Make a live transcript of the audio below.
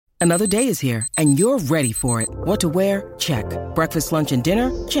Another day is here, and you're ready for it. What to wear? Check. Breakfast, lunch, and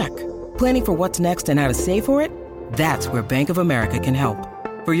dinner? Check. Planning for what's next and how to save for it? That's where Bank of America can help.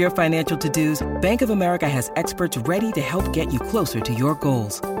 For your financial to-dos, Bank of America has experts ready to help get you closer to your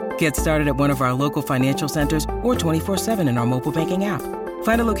goals. Get started at one of our local financial centers or 24/7 in our mobile banking app.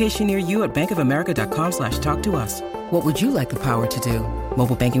 Find a location near you at bankofamerica.com/talktous. What would you like the power to do?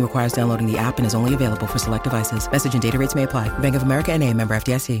 Mobile banking requires downloading the app and is only available for select devices. Message and data rates may apply. Bank of America NA, member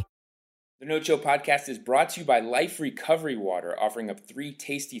FDIC. The No Chill Podcast is brought to you by Life Recovery Water, offering up 3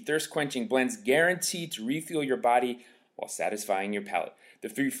 tasty, thirst-quenching blends guaranteed to refuel your body while satisfying your palate. The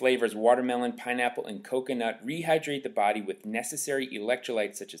 3 flavors, watermelon, pineapple, and coconut, rehydrate the body with necessary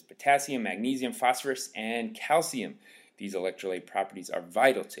electrolytes such as potassium, magnesium, phosphorus, and calcium. These electrolyte properties are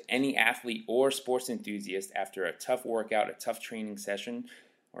vital to any athlete or sports enthusiast after a tough workout, a tough training session,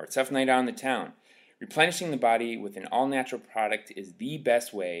 or a tough night out in the town. Replenishing the body with an all-natural product is the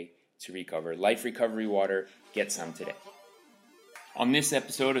best way to recover. Life Recovery Water, get some today. On this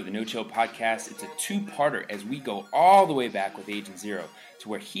episode of the No Chill Podcast, it's a 2-parter as we go all the way back with Agent Zero to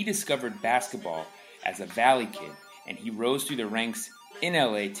where he discovered basketball as a Valley kid, and he rose through the ranks in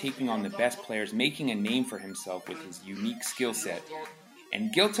LA, taking on the best players, making a name for himself with his unique skill set.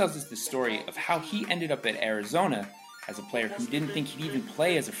 And Gil tells us the story of how he ended up at Arizona as a player who didn't think he'd even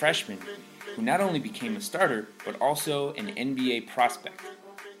play as a freshman, who not only became a starter, but also an NBA prospect.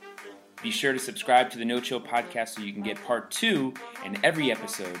 Be sure to subscribe to the No Chill Podcast so you can get part 2 and every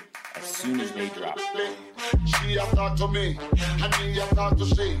episode as soon as they drop. She have talked to me, and me have talked to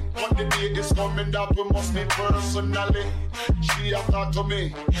she. What the day is coming that we must meet personally. She have talked to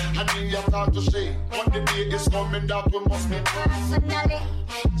me, and me have talked to she. What the day is coming that we must meet personally.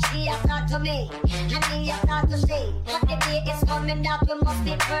 She have talked to me, and me have talked to she. What the day is coming that we must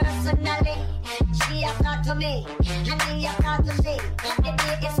meet personally. She have talked to me, and me have talked to she. What the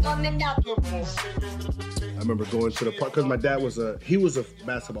day is coming that we must meet. I remember going to the park because my dad was a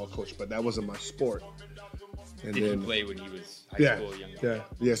basketball coach, but that wasn't my sport. And Did then, he play when he was high school, young?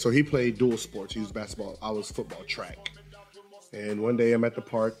 Yeah. So he played dual sports. He was basketball. I was football, track. And one day I'm at the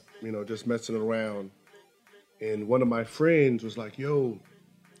park, just messing around, and one of my friends was like, "Yo,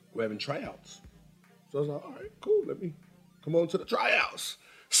 we're having tryouts." So I was like, "All right, cool. Let me come on to the tryouts."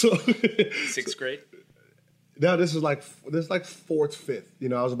 So 6th grade. Now this is like 4th, 5th.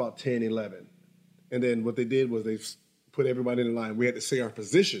 I was about 10, 11. And then what they did was they put everybody in line. We had to say our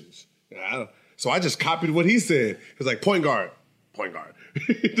positions. So I just copied what he said. It was like point guard.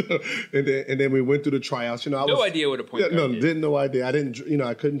 and then we went through the tryouts. No idea what a point guard is. No idea. I didn't.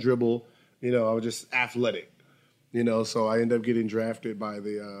 I couldn't dribble. I was just athletic. So I ended up getting drafted by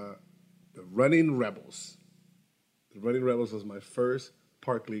the Running Rebels. The Running Rebels was my first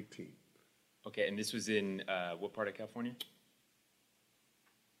Park League team. Okay, and this was in what part of California?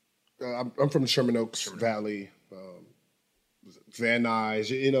 I'm from Sherman Oaks Valley, Van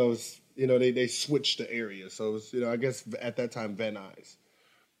Nuys. They switched the area, so it was, I guess at that time Van Nuys,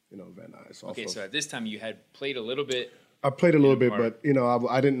 Van Nuys. Okay, so at this time you had played a little bit. I played a little bit, but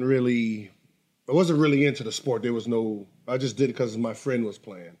I didn't really. I wasn't really into the sport. There was no. I just did it because my friend was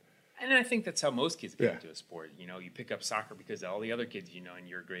playing. And I think that's how most kids get into a sport. You pick up soccer because all the other kids in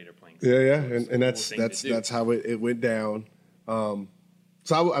your grade are playing soccer. Yeah, and that's how it went down.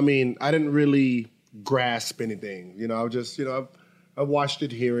 So I didn't really grasp anything. I was just I watched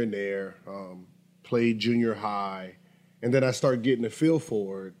it here and there. Played junior high, and then I started getting a feel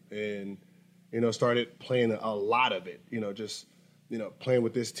for it, and started playing a lot of it. Playing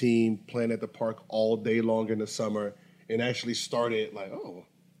with this team, playing at the park all day long in the summer, and actually started like, oh,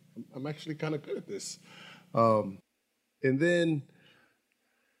 I'm actually kind of good at this. And then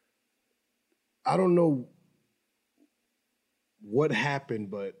I don't know what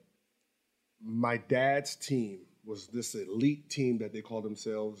happened, but my dad's team was this elite team that they called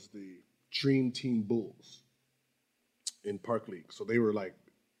themselves the Dream Team Bulls in Park League. So they were like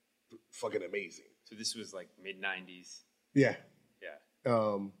fucking amazing. So this was like mid-90s. Yeah.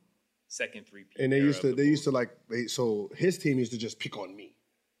 Yeah. Second 3-peat. And so his team used to just pick on me.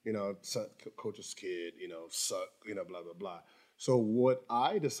 Coach's kid, suck, blah, blah, blah. So what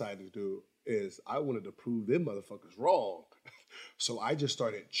I decided to do is I wanted to prove them motherfuckers wrong. So I just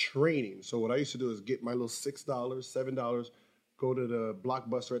started training. So what I used to do is get my little $6, $7, go to the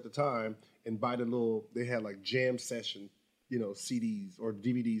Blockbuster at the time and buy they had like jam session, CDs or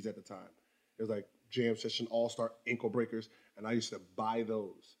DVDs at the time. It was like jam session, all-star ankle breakers. And I used to buy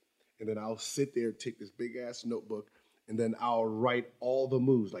those. And then I'll sit there, take this big ass notebook, and then I'll write all the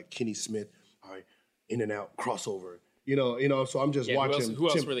moves like Kenny Smith, all right, in and out, crossover. So I'm just watching. Who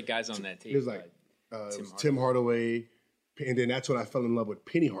else were the guys on that team? It was like Tim Hardaway, And then that's when I fell in love with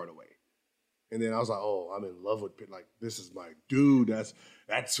Penny Hardaway. And then I was like, oh, I'm in love with Penny. Like, this is my dude.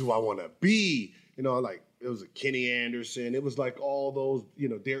 That's who I want to be. You know, like, it was a Kenny Anderson. It was like all those, you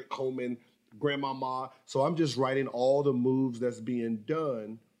know, Derek Coleman, Grandmama. So I'm just writing all the moves that's being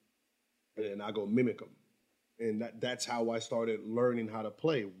done, and then I go mimic them. And that's how I started learning how to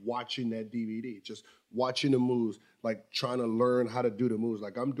play, watching that DVD, just watching the moves, like trying to learn how to do the moves.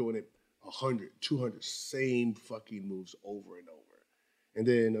 Like I'm doing it 100, 200, same fucking moves over and over. And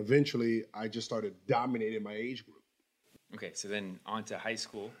then eventually I just started dominating my age group. Okay, so then on to high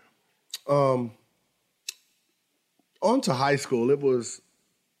school. On to high school, it was,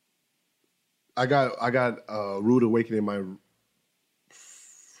 I got a rude awakening my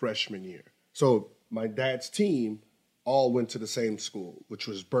freshman year. So my dad's team all went to the same school, which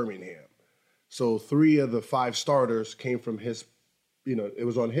was Birmingham. So 3 of the 5 starters came from his, you know, it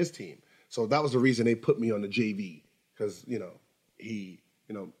was on his team. So that was the reason they put me on the JV, because, you know, he,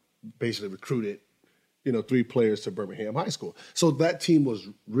 you know, basically recruited, you know, 3 players to Birmingham High School. So that team was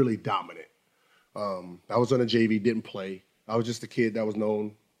really dominant. I was on the JV, didn't play. I was just a kid that was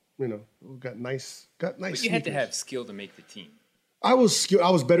known, you know, got nice. But you sneakers. Had to have skill to make the team. I was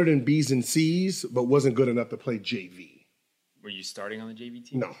better than B's and C's, but wasn't good enough to play JV. Were you starting on the JV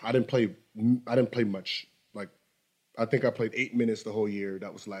team? No, I didn't play much. Like, I think I played 8 minutes the whole year.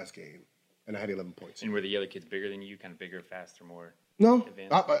 That was the last game, and I had 11 points. And were the other kids bigger than you, kind of bigger, faster, more? No,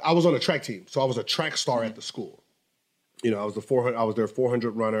 I was on a track team, so I was a track star at the school. You know, I was their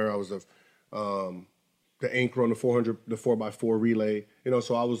 400 runner. I was the anchor on the 400, the 4x4 relay. You know,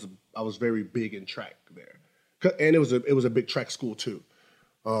 so I was very big in track there. And it was a big track school too,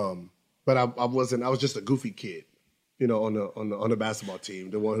 but I was just a goofy kid, you know, on the basketball team,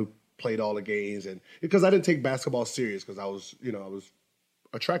 the one who played all the games, and because I didn't take basketball serious because I was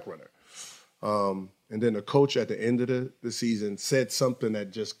a track runner, and then the coach at the end of the season said something that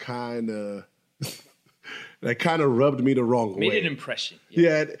just kind of rubbed me the wrong way. Made an impression.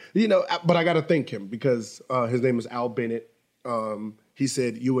 Yeah, you know, but I got to thank him because his name is Al Bennett. He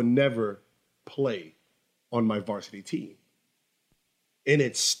said, "You will never play on my varsity team." And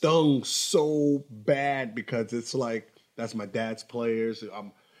it stung so bad because it's like, that's my dad's players.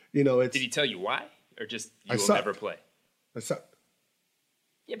 You know, it's. Did he tell you why? Or just, you will never play? I sucked.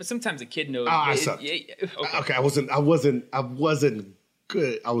 Yeah, but sometimes a kid knows. I sucked. Okay, I wasn't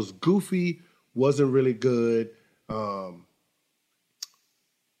good. I was goofy, wasn't really good.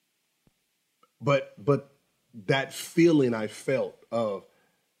 But that feeling I felt of,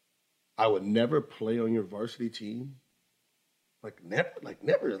 I would never play on your varsity team. Never. Like,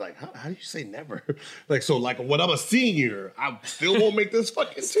 how do you say never? Like, so, like, when I'm a senior, I still won't make this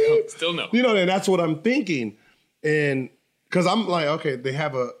fucking team. Still no. You know, and that's what I'm thinking. And because I'm like, okay, they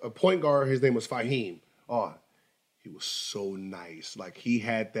have a point guard. His name was Fahim. Oh, he was so nice. Like, he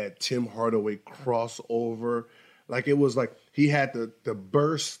had that Tim Hardaway crossover. Like, it was like he had the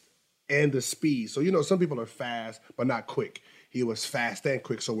burst and the speed. So, you know, some people are fast, but not quick. He was fast and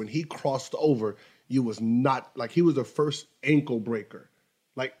quick. So when he crossed over, you was not, like, he was the first ankle breaker,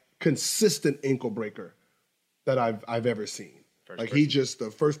 like consistent ankle breaker that I've ever seen. He just the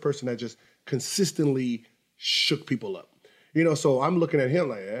first person that just consistently shook people up. You know, so I'm looking at him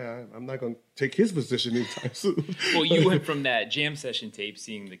like, yeah, I'm not going to take his position anytime soon. Well, you went from that jam session tape,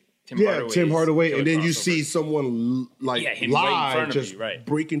 seeing the Tim Hardaway, and then you see someone like him live right in front just of you, right.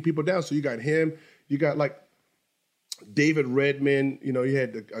 breaking people down. So you got him, you got like David Redmond, you know, you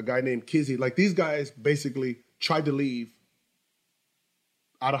had a guy named Kizzy. Like, these guys basically tried to leave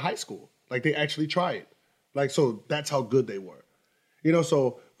out of high school. Like, they actually tried. Like, so that's how good they were. You know,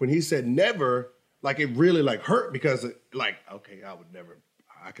 so when he said never, like, it really, like, hurt because, like, okay, I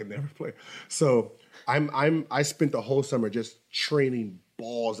could never play. So I spent the whole summer just training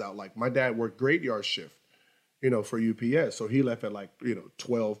balls out. Like, my dad worked graveyard shift, you know, for UPS. So he left at, like, you know,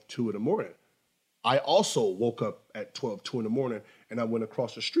 12, 2 in the morning. I also woke up at 12, 2 in the morning, and I went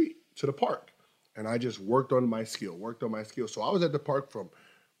across the street to the park. And I just worked on my skill. So I was at the park from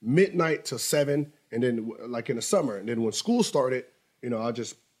midnight to 7, and then, like, in the summer. And then when school started, you know,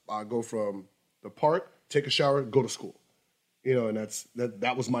 I go from the park, take a shower, go to school. You know, and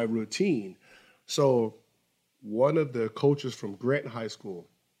that was my routine. So one of the coaches from Grant High School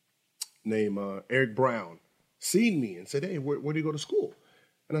named Eric Brown seen me and said, "Hey, where do you go to school?"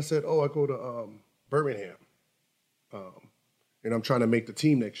 And I said, "Oh, I go to Birmingham, and I'm trying to make the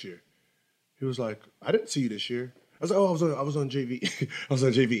team next year." He was like, "I didn't see you this year." I was like, "Oh, I was on JV. I was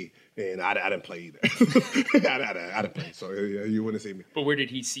on JV, and I didn't play either. I didn't play, so yeah, you wouldn't see me." But where did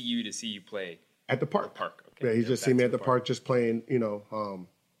he see you to see you play? At the park. Okay. Yeah, he just seen me at the park just playing. You know,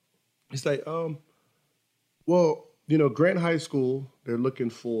 he's like, well, Grant High School, they're looking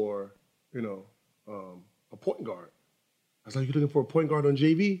for, a point guard. I was like, you looking for a point guard on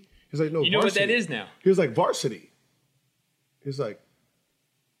JV? He's like, no, You know varsity. what that is now? He was like, varsity. He's like,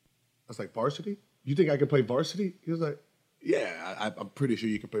 I was like, varsity? You think I can play varsity? He was like, yeah, I'm pretty sure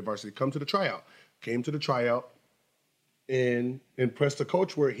you can play varsity. Come to the tryout. Came to the tryout and impressed the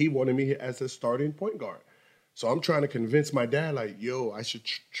coach where he wanted me as a starting point guard. So I'm trying to convince my dad, like, yo, I should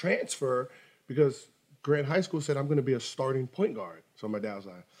transfer because Grant High School said I'm going to be a starting point guard. So my dad was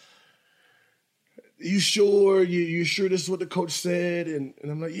like, you sure? You sure this is what the coach said? And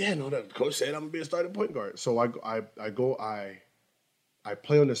I'm like, yeah, no, the coach said I'm going to be a starting point guard. So I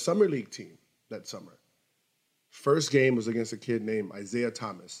play on the summer league team that summer. First game was against a kid named Isaiah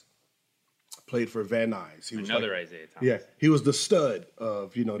Thomas. Played for Van Nuys. He was Another Isaiah Thomas. Yeah, he was the stud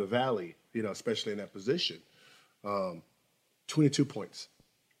of, the Valley, especially in that position. 22 points.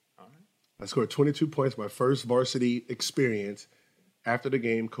 All right. I scored 22 points, my first varsity experience. After the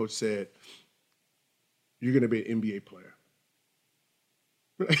game, coach said, you're going to be an NBA player.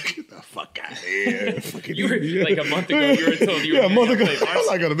 Get the fuck out of here. You were, like a month ago, you were told you were a month ago. play varsity. I'm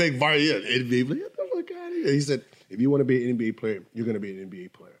not going to make varsity NBA player. Get the fuck out of here. He said, if you want to be an NBA player, you're going to be an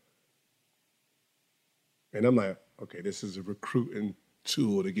NBA player. And I'm like, okay, this is a recruiting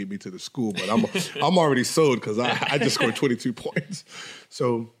tool to get me to the school, but I'm already sold because I just scored 22 points.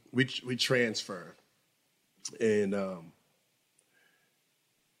 So we transfer, and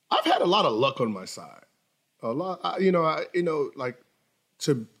I've had a lot of luck on my side. A lot, like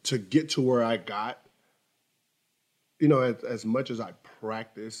to get to where I got. As much as I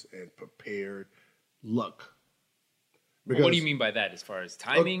practiced and prepared, luck. Because, what do you mean by that? As far as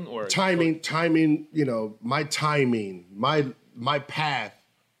timing or timing? My timing, my path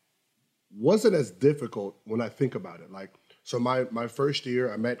wasn't as difficult when I think about it. Like, so my first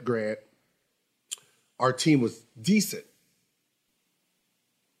year, I met Grant. Our team was decent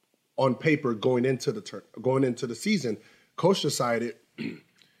on paper going into the season. Coach decided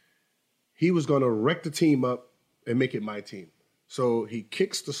he was going to wreck the team up and make it my team. So he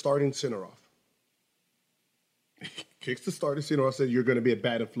kicks the starting center off. Kicks the starting center off, said you're going to be a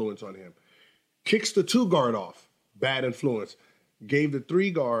bad influence on him. Kicks the 2 guard off, bad influence. Gave the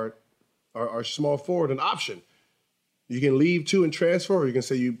 3 guard, our small forward, an option. You can leave 2 and transfer, or you can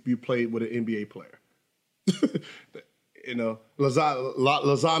say you played with an NBA player.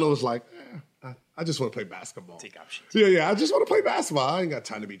 Lozano was like, I just want to play basketball. Take options. Yeah, I just want to play basketball. I ain't got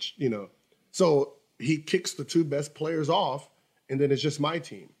time to be, So he kicks the 2 best players off, and then it's just my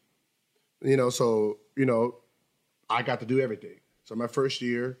team. I got to do everything. So my first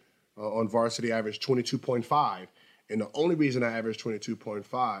year on varsity, I averaged 22.5. And the only reason I averaged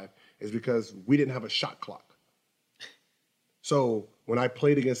 22.5 is because we didn't have a shot clock. So when I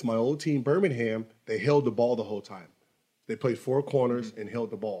played against my old team, Birmingham, they held the ball the whole time. They played 4 corners and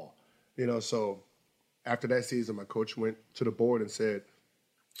held the ball. So after that season, my coach went to the board and said,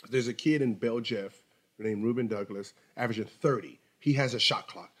 there's a kid in Bell Jeff named Ruben Douglas, averaging 30. He has a shot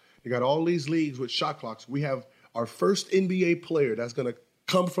clock. You got all these leagues with shot clocks. We have our first NBA player that's going to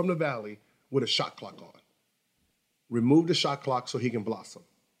come from the Valley with a shot clock on. Remove the shot clock so he can blossom.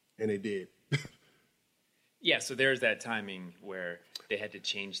 And they did. Yeah, so there's that timing where they had to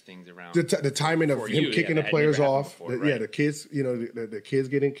change things around. The timing of him kicking the players off. Before, right? Yeah, the kids, the kids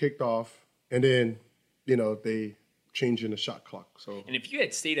getting kicked off. And then, they changing the shot clock. So, and if you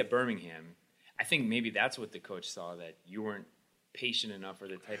had stayed at Birmingham, I think maybe that's what the coach saw, that you weren't patient enough, or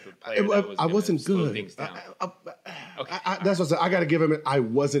the type of player that was I wasn't slow good. Things down. Okay, that's what I said. I got to give him. I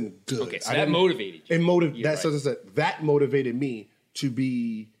wasn't good. Okay, so that motivated you. That's what I said. That motivated me to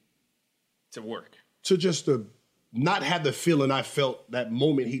work, to not have the feeling I felt that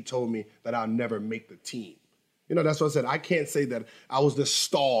moment he told me that I'll never make the team. That's what I said. I can't say that I was the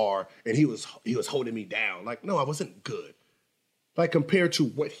star and he was holding me down. Like, no, I wasn't good. Like, compared to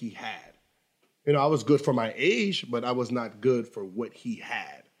what he had. I was good for my age, but I was not good for what he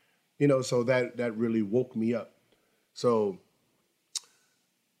had. So that really woke me up. So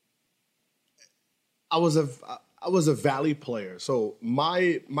I was a Valley player. So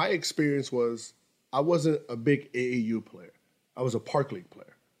my experience was I wasn't a big AAU player. I was a Park League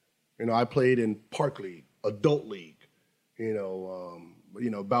player. I played in Park League, Adult League.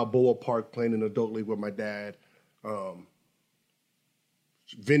 Balboa Park, playing in Adult League with my dad.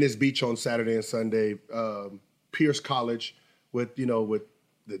 Venice Beach on Saturday and Sunday, Pierce College with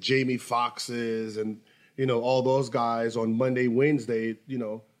the Jamie Foxxes and, all those guys on Monday, Wednesday,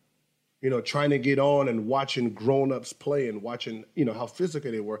 trying to get on and watching grown-ups play and watching, how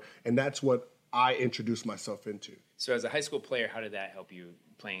physical they were. And that's what I introduced myself into. So as a high school player, how did that help you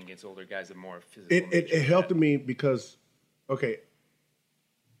playing against older guys of more physical nature? It helped me because, okay,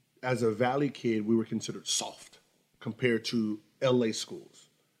 as a Valley kid, we were considered soft compared to LA schools.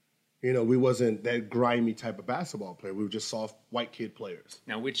 You know, we wasn't that grimy type of basketball player. We were just soft white kid players.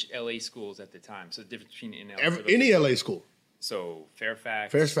 Now, which LA schools at the time? So the difference between Any LA school. So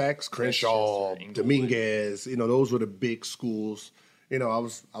Fairfax, Crenshaw, Dominguez. You know, those were the big schools. You know, I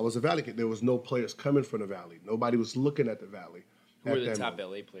was a Valley kid. There was no players coming from the Valley. Nobody was looking at the Valley. Who were the top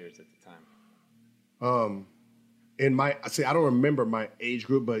LA players at the time? I don't remember my age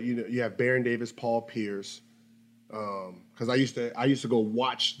group, but you know, you have Baron Davis, Paul Pierce. Because I used to go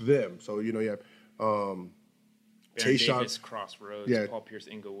watch them. So you know, you have Baron Davis, Crossroads, Paul Pierce,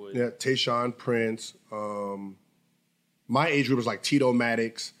 Inglewood. Yeah, Tayshaun Prince. My age group was like Tito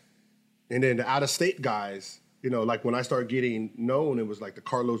Maddox, and then the out-of-state guys. You know, like when I started getting known, it was like the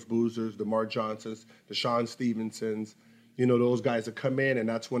Carlos Boozers, the Mark Johnsons, the Sean Stevensons. You know, those guys that come in, and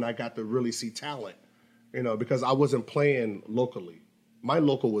that's when I got to really see talent. You know, because I wasn't playing locally. My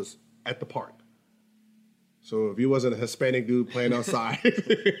local was at the park. So if you wasn't a Hispanic dude playing outside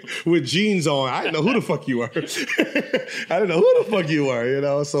with jeans on, I didn't know who the fuck you were. You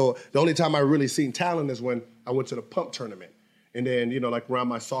know. So the only time I really seen talent is when I went to the Pump tournament. And then, you know, like around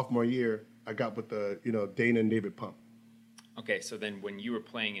my sophomore year, I got with the, you know, Dana and David Pump. Okay, so then when you were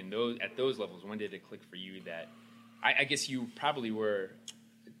playing at those levels, when did it click for you that I guess you probably were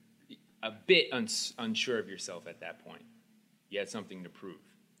a bit unsure of yourself at that point? You had something to prove.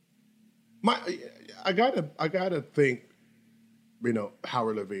 I gotta think, you know,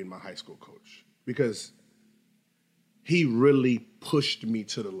 Howard Levine, my high school coach, because he really pushed me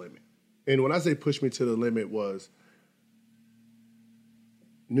to the limit. And when I say push me to the limit was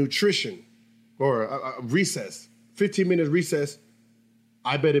nutrition or a recess, 15 minutes recess,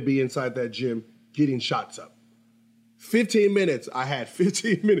 I better be inside that gym getting shots up. 15 minutes, I had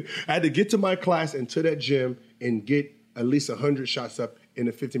 15 minutes. I had to get to my class and to that gym and get at least 100 shots up in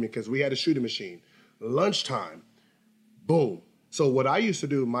the 15 minutes because we had a shooting machine. Lunchtime, boom. So what I used to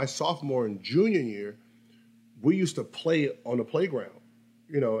do my sophomore and junior year, we used to play on the playground,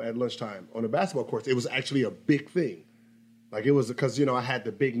 you know, at lunchtime on the basketball courts. It was actually a big thing. Like it was because, you know, I had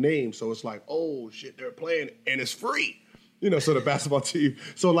the big name. So it's like, oh, shit, they're playing and it's free. You know, so the basketball team.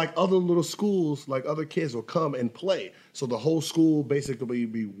 So like other little schools, like other kids will come and play. So the whole school basically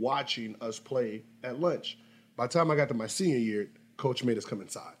be watching us play at lunch. By the time I got to my senior year, coach made us come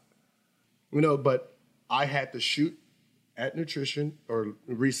inside. You know, but I had to shoot at nutrition or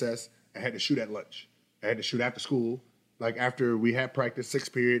recess. I had to shoot at lunch. I had to shoot after school. Like after we had practice,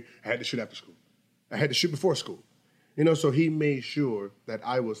 sixth period, I had to shoot after school. I had to shoot before school. You know, so he made sure that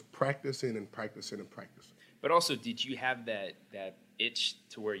I was practicing and practicing and practicing. But also, did you have that itch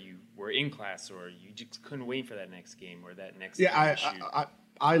to where you were in class or you just couldn't wait for that next game or that next game to shoot?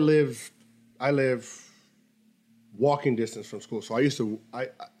 I live walking distance from school. So I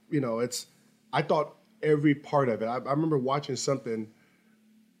thought every part of it. I remember watching something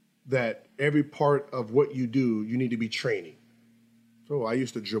that every part of what you do, you need to be training. So I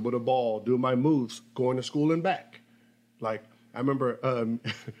used to dribble the ball, do my moves, going to school and back. Like, I remember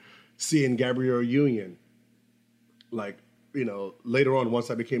seeing Gabrielle Union, like, you know, later on, once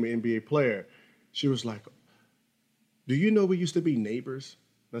I became an NBA player, she was like, do you know we used to be neighbors?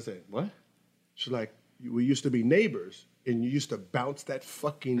 And I said, what? She's like, we used to be neighbors, and you used to bounce that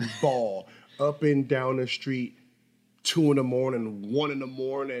fucking ball up and down the street 2 a.m, 1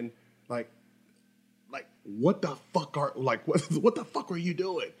 a.m, like, what the fuck what the fuck were you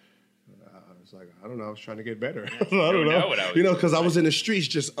doing? I was like, I don't know. I was trying to get better. I don't know what I was, you know, because I was in the streets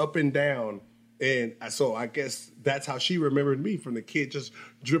just up and down. And so I guess that's how she remembered me, from the kid just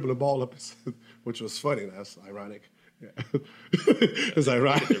dribbling the ball up, which was funny. That's ironic. Yeah. It's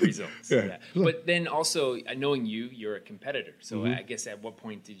ironic. The results. Yeah. But then also, knowing you're a competitor. So I guess at what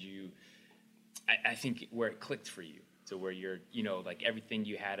point did you, I think where it clicked for you, to where you're, you know, like everything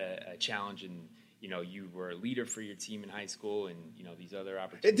you had a challenge and, you know, you were a leader for your team in high school and, you know, these other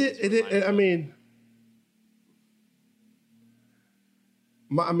opportunities. It did. I mean,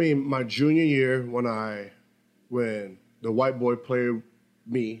 my junior year when the white boy player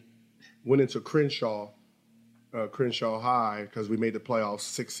me went into Crenshaw High because we made the playoffs,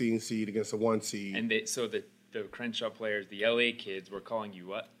 16 seed against a 1 seed. And so the Crenshaw players, the LA kids, were calling you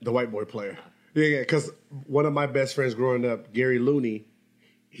what? The white boy player. Yeah, because one of my best friends growing up, Gary Looney,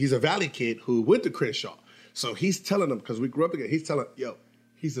 he's a Valley kid who went to Crenshaw. So he's telling them, because we grew up together, he's telling, yo,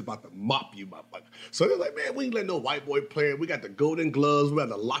 he's about to mop you, motherfucker. So they're like, man, we ain't let no white boy player. We got the golden gloves. We got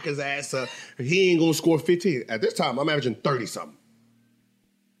to lock his ass up. He ain't going to score 15. At this time, I'm averaging 30-something.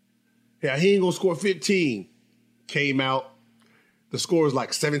 Yeah, he ain't going to score 15. came out. The score was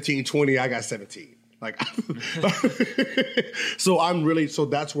like 17-20. I got 17. Like, so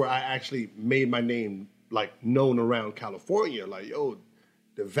that's where I actually made my name like known around California. Like, yo,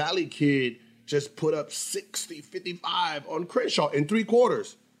 the Valley kid just put up 60, 55 on Crenshaw in 3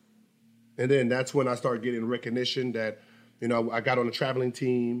 quarters. And then that's when I started getting recognition that, you know, I got on a traveling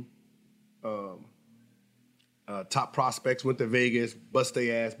team. Top prospects, went to Vegas, bust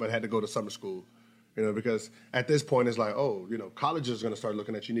their ass, but had to go to summer school. You know, because at this point it's like, oh, you know, college is going to start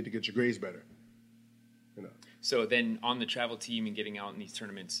looking at you need to get your grades better. You know. So then on the travel team and getting out in these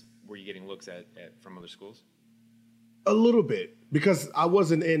tournaments, were you getting looks at from other schools? A little bit, because I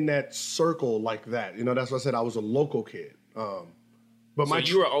wasn't in that circle like that. You know, that's what I said. I was a local kid. But so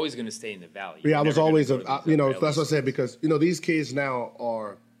you were always going to stay in the Valley. Yeah, I was always, you know, that's what I said, because, you know, these kids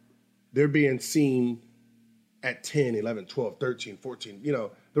now they're being seen at 10, 11, 12, 13, 14. You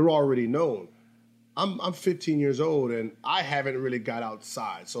know, they're already known. I'm 15 years old, and I haven't really got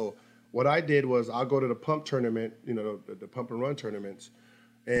outside. So what I did was I'll go to the pump tournament, you know, the pump and run tournaments,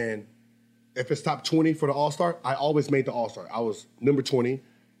 and if it's top 20 for the All-Star, I always made the All-Star. I was number 20,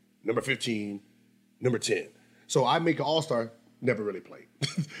 number 15, number 10. So I make an All-Star, never really played.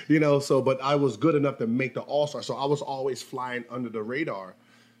 You know, so, but I was good enough to make the All-Star. So I was always flying under the radar.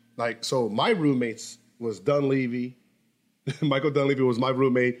 Like, so my roommates was Dunleavy. Michael Dunleavy was my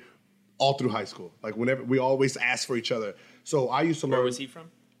roommate all through high school. Like, whenever, we always asked for each other. So I used to learn. Where was he from?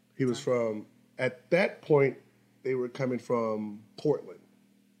 He was from, at that point, they were coming from Portland.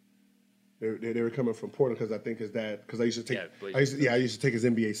 They were coming from Portland because I think his dad, because I used to take, I used to take his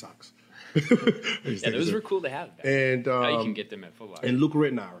NBA socks. Yeah, those were cool to have back. And now you can get them at Foot Locker. And Luke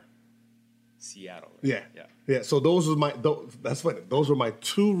Rittenauer. Seattle. Right? Yeah. So those was that's funny. Those were my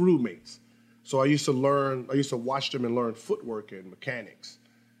 2 roommates. So I used to watch them and learn footwork and mechanics.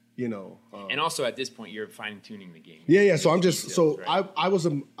 You know. And also at this point, you're fine tuning the game. Yeah. So I'm just details, right? I was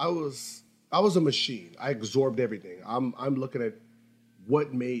a machine. I absorbed everything. I'm looking at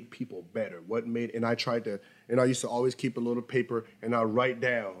what made people better, and I tried to, and I used to always keep a little paper and I write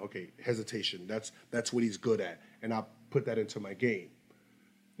down, okay, hesitation, that's what he's good at, and I put that into my game.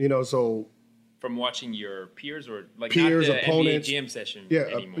 You know, so from watching your peers or like peers, not the opponents, NBA Jam session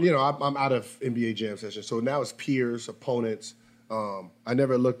anymore. You know, I'm out of NBA Jam session, so now it's peers, opponents. I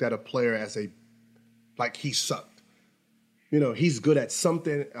never looked at a player as like he sucked. You know, he's good at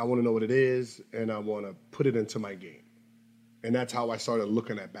something. I want to know what it is, and I want to put it into my game. And that's how I started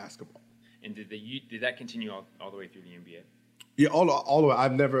looking at basketball. And did that continue all the way through the NBA? Yeah, all the way.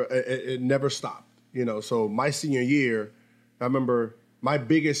 It never stopped. You know, so my senior year, I remember my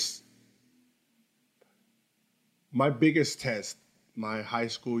biggest test my high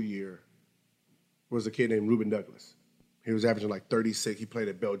school year was a kid named Ruben Douglas. He was averaging like 36. He played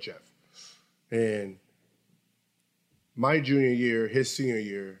at Bell Jeff. And my junior year, his senior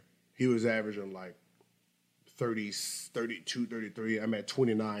year, he was averaging like 30, 32, 33. I'm at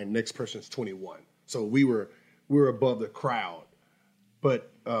 29. Next person's 21. So we were above the crowd.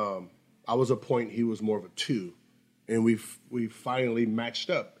 But I was a point. He was more of a 2. And we finally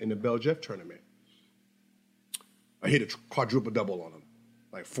matched up in the Bell Jeff tournament. I hit a quadruple double on him.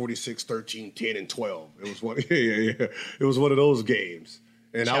 Like 46, 13, 10, and 12. It was one. Yeah. It was one of those games.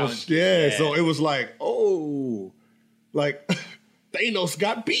 And I was, so it was like, oh, like Thanos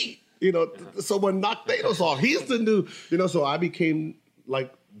got beat. You know, someone knocked Thanos off. He's the new, you know, so I became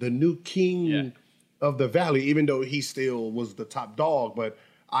like the new king of the Valley, even though he still was the top dog. But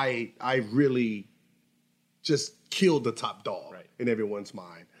I really just killed the top dog in everyone's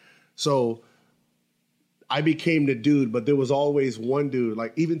mind. So I became the dude, but there was always one dude,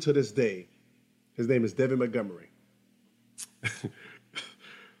 like even to this day, his name is Devin Montgomery.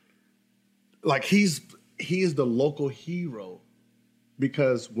 Like he is the local hero.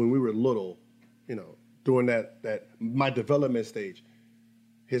 Because when we were little, you know, during that my development stage,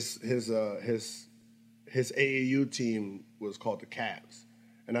 his AAU team was called the Cavs,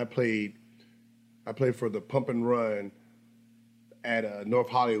 and I played for the Pump and Run at North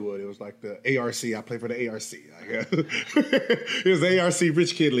Hollywood. It was like the ARC. I played for the ARC. It was the ARC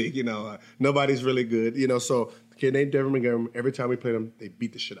Rich Kid League. You know, nobody's really good. You know, so the kid named Devin Montgomery. Every time we played him, they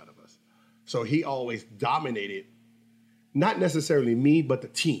beat the shit out of us. So he always dominated. Not necessarily me, but the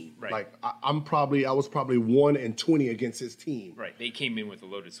team. Right. Like I was probably 1-20 against his team. Right. They came in with a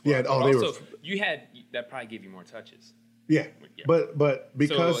loaded squad. Yeah. But also, that probably gave you more touches. Yeah. But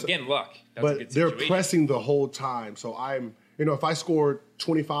because so again, luck. That's but a good they're situation. pressing the whole time. So I'm, you know, if I scored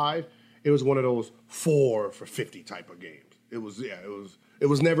 25, it was one of those 4 for 50 type of games. It was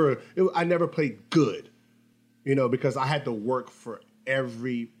never. I never played good, you know, because I had to work for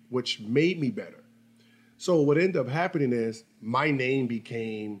which made me better. So what ended up happening is my name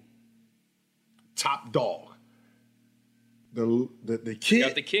became top dog. The kid,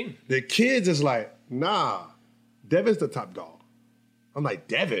 Got the king. The kids is like, nah, Devin's the top dog. I'm like,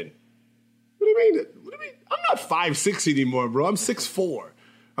 Devin? What do you mean? I'm not 5'6" anymore, bro. I'm 6'4".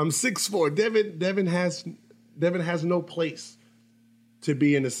 I'm 6'4". Devin has no place to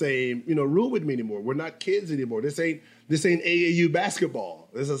be in the same, room with me anymore. We're not kids anymore. This ain't AAU basketball.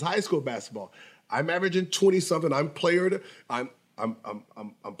 This is high school basketball. I'm averaging 20-something. I'm player of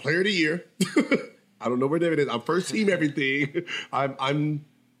the year. I don't know where David is. I'm first team everything.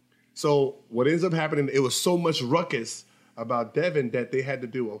 So what ends up happening, it was so much ruckus about Devin that they had to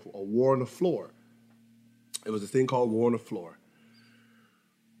do a war on the floor. It was a thing called War on the Floor,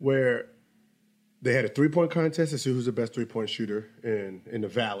 where they had a three-point contest to see who's the best three-point shooter in the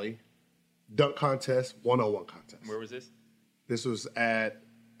Valley. Dunk contest, one-on-one contest. Where was this? This was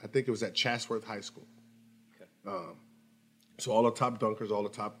I think it was at Chatsworth High School. Okay. So all the top dunkers,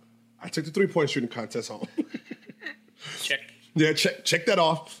 I took the three-point shooting contest home. Check. Yeah, check that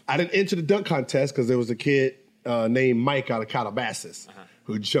off. I didn't enter the dunk contest because there was a kid named Mike out of Calabasas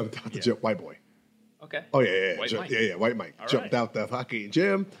who jumped out the gym, white boy. Okay. Oh, yeah. White Mike. Yeah, white Mike. All Jumped out the hockey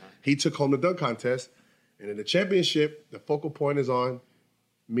gym. He took home the dunk contest. And in the championship, the focal point is on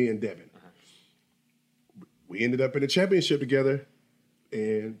me and Devin. We ended up in the championship together.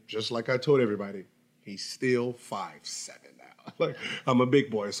 And just like I told everybody, he's still 5'7" now. Like, I'm a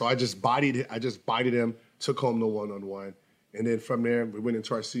big boy. So I just bodied him, took home the one-on-one. And then from there, we went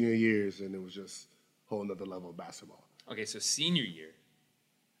into our senior years, and it was just a whole nother level of basketball. Okay, so senior year,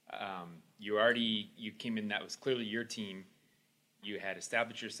 you came in, that was clearly your team. You had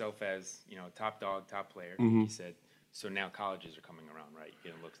established yourself as, top dog, top player. You said, so now colleges are coming around, right?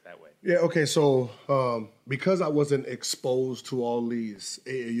 You're getting looks that way. Yeah, okay, so because I wasn't exposed to all these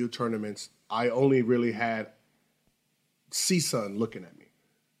AAU tournaments, I only really had CSUN looking at me.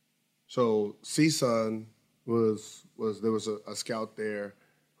 So CSUN there was a scout there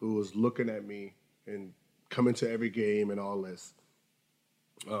who was looking at me and coming to every game and all this.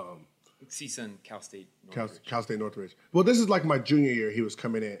 CSUN, Cal State Northridge. Cal State Northridge. Well, this is like my junior year. He was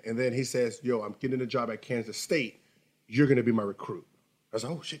coming in, and then he says, "Yo, I'm getting a job at Kansas State. You're going to be my recruit." I was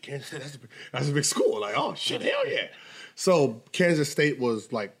like, "Oh shit, Kansas State, that's a big school." Like, "Oh shit, hell yeah!" So Kansas State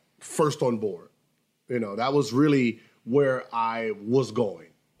was like first on board. That was really where I was going.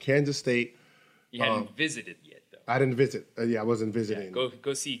 Kansas State. You hadn't visited yet, though. I didn't visit. I wasn't visiting. Yeah,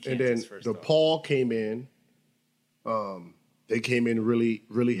 go see Kansas and then first. DePaul came in. They came in really,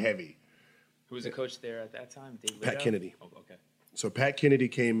 really heavy. Who was the coach there at that time? Dave Pat Liddell? Kennedy. Oh, okay. So Pat Kennedy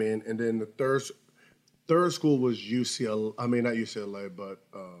came in, and then the third school was UCLA. I mean, not UCLA, but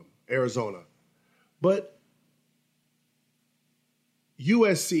Arizona. But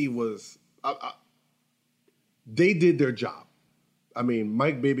USC was they did their job. I mean,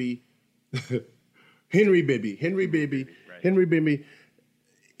 Mike Bibby, Henry Bibby,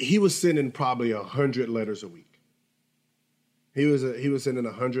 he was sending probably 100 letters a week. He was sending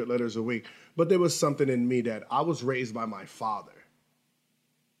 100 letters a week. But there was something in me that I was raised by my father.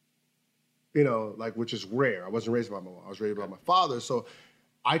 Which is rare. I wasn't raised by my mom. I was raised by my father. So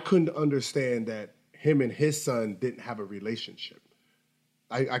I couldn't understand that him and his son didn't have a relationship.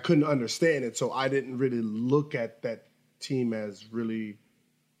 I couldn't understand it. So I didn't really look at that team as really,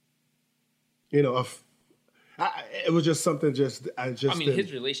 it was just something his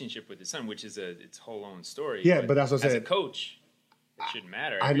relationship with his son, which is its whole own story. Yeah, but that's what I said. As a coach, it shouldn't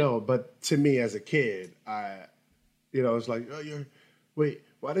matter. I know, but to me as a kid, it's like, wait,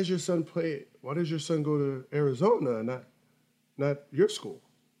 why does your son play? Why does your son go to Arizona and not your school?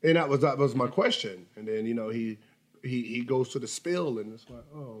 And that was my question. And then he goes to the spill, and it's like,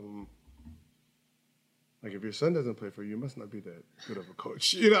 like if your son doesn't play for you, you must not be that good of a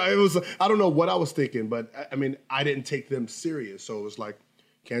coach. It was, I don't know what I was thinking, but I mean, I didn't take them serious. So it was like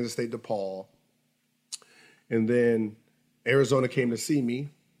Kansas State, DePaul. And then Arizona came to see me,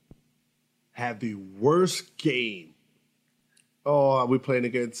 had the worst game. Oh, we're playing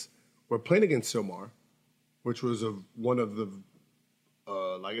against Silmar, which was one of the,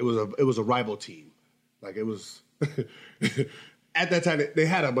 it was a rival team. Like it was, at that time, they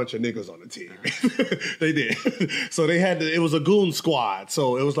had a bunch of niggas on the team. They did. So it was a goon squad.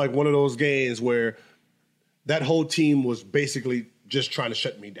 So it was like one of those games where that whole team was basically just trying to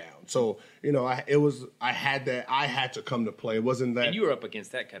shut me down. So, I had to come to play. It wasn't that. And you were up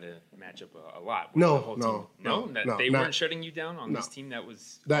against that kind of matchup a lot. No. They weren't shutting you down on this team that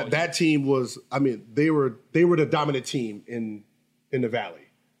was. That team was, they were the dominant team in the Valley.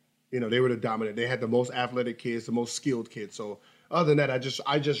 They were the dominant. They had the most athletic kids, the most skilled kids. So Other than that, I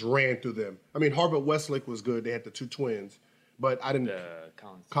just ran through them. I mean, Harvard Westlake was good. They had the two twins, but I didn't.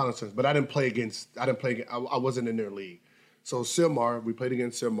 Collinsons. But I didn't play against. I wasn't in their league. So Sylmar, we played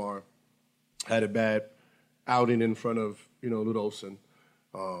against Sylmar. Had a bad outing in front of Lute Olson,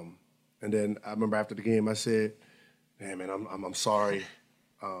 and then I remember after the game I said, "Man, I'm sorry.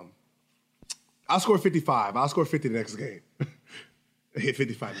 I'll score 55. I'll score 50 the next game." I hit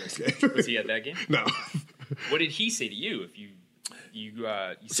 55 the next game. Was he at that game? No. What did he say to you? If you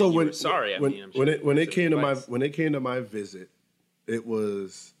said so you when were sorry, when it came to my visit,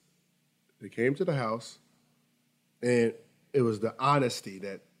 they came to the house, and it was the honesty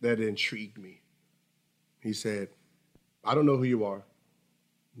that intrigued me. He said, "I don't know who you are.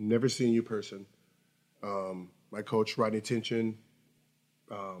 Never seen you person. My coach Rodney Tension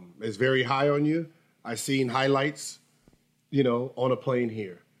is very high on you. I seen highlights, on a plane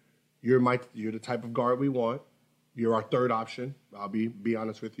here. You're the type of guard we want. You're our third option. I'll be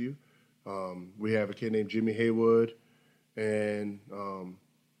honest with you. We have a kid named Jimmy Haywood and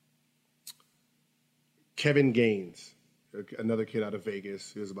Kevin Gaines, another kid out of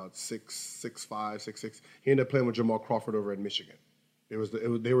Vegas. He was about 6'5", 6'6". He ended up playing with Jamal Crawford over at Michigan. They were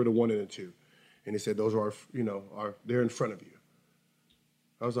the 1 and the 2, and he said those are they're in front of you."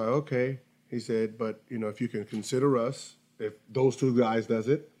 I was like, okay. He said, but if you can consider us, if those two guys does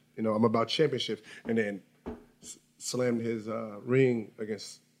it, I'm about championships, and then slammed his ring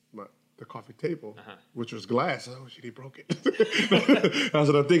against the coffee table, which was glass. Oh shit, he broke it. That's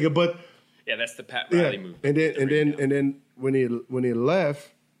what I'm thinking. But yeah, that's the Pat Riley move. And then when he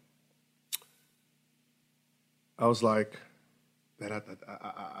left, I was like, "That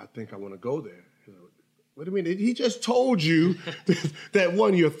I think I want to go there." What do you mean? He just told you that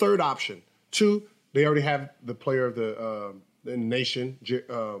 1, you're third option. 2, they already have the player of the nation,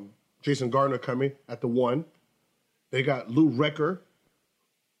 Jason Gardner, coming at the 1. They got Lou Recker,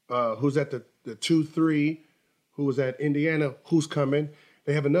 who's at the 2-3, who was at Indiana, who's coming.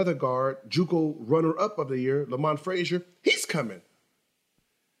 They have another guard, JUCO runner-up of the year, Lamont Frazier. He's coming.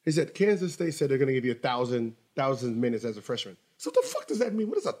 He said Kansas State said they're going to give you 1,000 minutes as a freshman. So what the fuck does that mean?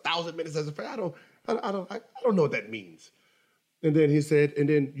 What is 1,000 minutes as a freshman? I don't know what that means. And then he said, and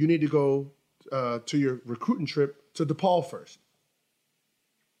then you need to go to your recruiting trip to DePaul first.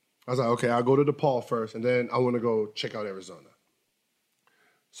 I was like, okay, I'll go to DePaul first, and then I want to go check out Arizona.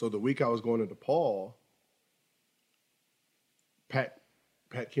 So the week I was going to DePaul, Pat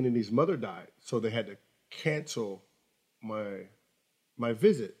Kennedy's mother died, so they had to cancel my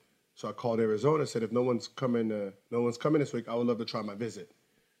visit. So I called Arizona and said, if no one's coming this week, I would love to try my visit.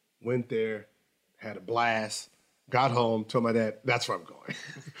 Went there, had a blast, got home, told my dad, that's where I'm going.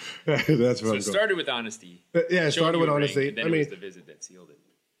 That's where I'm going. So it started with honesty. Yeah, it started with honesty. And then it was the visit that sealed it.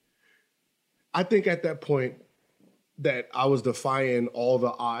 I think at that point that I was defying all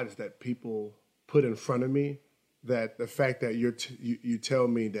the odds that people put in front of me, that the fact that you tell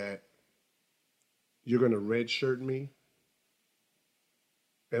me that you're going to redshirt me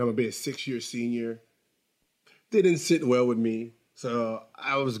and I'm going to be a 6-year senior didn't sit well with me. So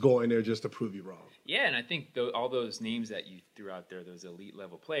I was going there just to prove you wrong. Yeah, and I think all those names that you threw out there, those elite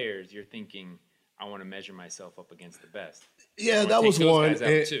level players, you're thinking, I want to measure myself up against the best. Yeah, that was one.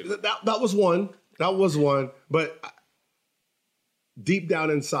 That was one. That was one. But deep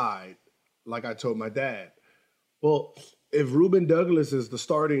down inside, like I told my dad, well, if Ruben Douglas is the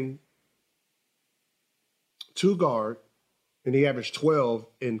starting 2 guard and he averaged 12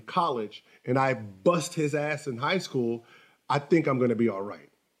 in college and I bust his ass in high school, I think I'm going to be all right.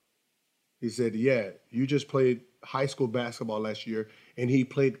 He said, yeah, you just played high school basketball last year and he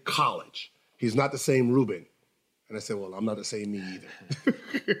played college. He's not the same Ruben. And I said, well, I'm not the same me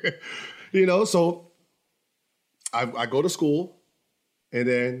either. So I go to school and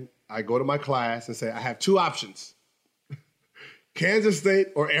then I go to my class and say, I have 2 options, Kansas State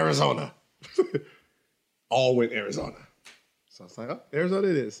or Arizona. All went Arizona. So I was like, oh, Arizona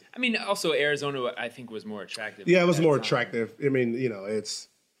it is. I mean, also Arizona, I think, was more attractive. Yeah, it was more attractive. I mean, it's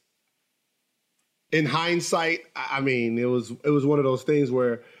in hindsight. I mean, it was one of those things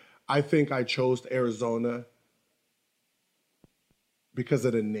where I think I chose Arizona because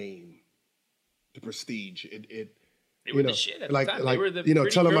of the name, the prestige. They were the shit at the time. They were the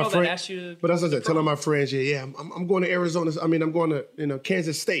telling my friend. But that's what I said. Telling my friends, yeah, I'm going to Arizona. I mean, I'm going to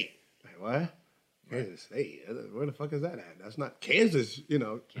Kansas State. Like, what? Kansas State? Where the fuck is that at? That's not Kansas.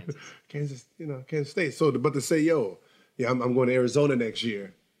 Kansas. Kansas State. So, but to say, I'm going to Arizona next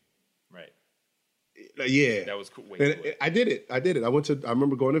year. Right. Yeah. That was cool. I did it. I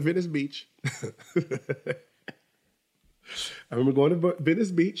remember going to Venice Beach.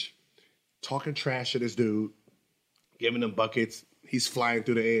 talking trash to this dude, giving them buckets. He's flying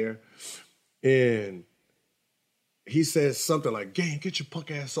through the air. And he says something like, "Gang, get your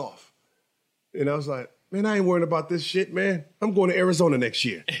punk ass off." And I was like, "Man, I ain't worrying about this shit, man. I'm going to Arizona next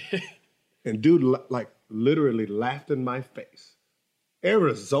year." And dude, like, literally laughed in my face.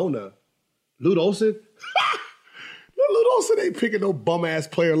 Arizona? Lute Olson? Lute Olson ain't picking no bum-ass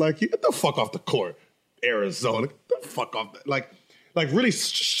player like you. Get the fuck off the court. Arizona. Get the fuck off. Like really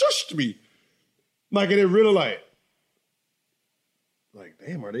shushed me. Like, and it really like,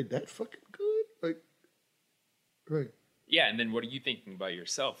 damn, are they that fucking good? Like, right. Yeah, and then what are you thinking about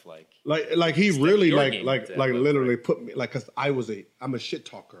yourself? Like he really literally right? put me, like, cause I'm a shit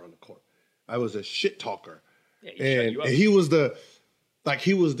talker on the court. I was a shit talker. Yeah, he shut you up. And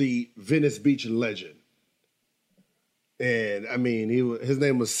he was the Venice Beach legend. And I mean, his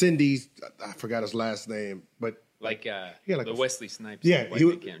name was Cindy. I forgot his last name, but the Wesley Snipes. Yeah,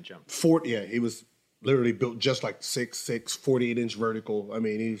 he can't jump. He was literally built just like 6'6", 48-inch vertical. I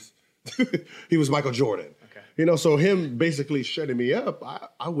mean, he was Michael Jordan. Okay. You know, so him basically shutting me up,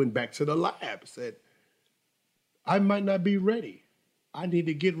 I went back to the lab, said, I might not be ready. I need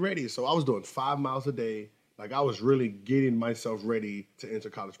to get ready. So I was doing 5 miles a day. Like, I was really getting myself ready to enter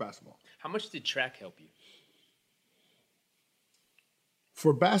college basketball. How much did track help you?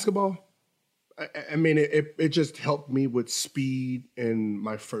 For basketball, I mean, it just helped me with speed and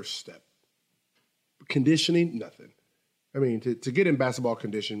my first step. Conditioning, nothing. I mean, to get in basketball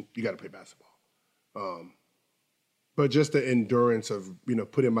condition, you got to play basketball. But just the endurance of,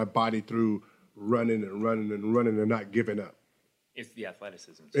 putting my body through running and not giving up. It's the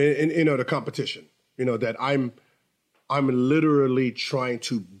athleticism. And the competition, that I'm literally trying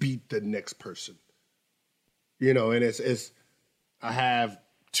to beat the next person. And it's I have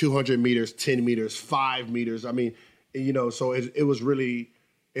 200 meters, 10 meters, 5 meters. I mean, so it really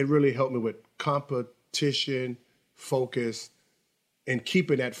helped me with competition, focus, and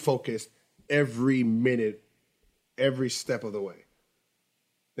keeping that focus every minute, every step of the way.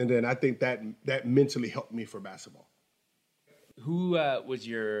 And then I think that mentally helped me for basketball. Who was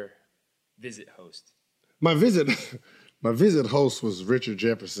your visit host? My visit host was Richard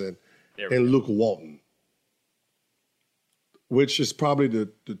Jefferson and Luke Walton, which is probably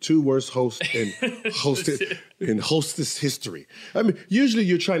the two worst hosts in hostess history. I mean, usually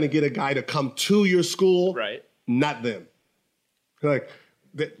you're trying to get a guy to come to your school, right? Not them. Like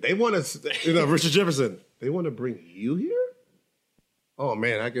they want to, Richard Jefferson. They want to bring you here. Oh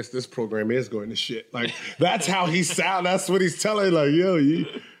man, I guess this program is going to shit. Like that's how he sound. That's what he's telling. Like, yo,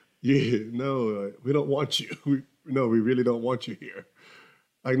 we don't want you. We really don't want you here.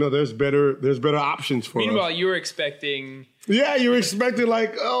 Like, no, there's better options for us. Meanwhile, you were expecting. Yeah, you were expecting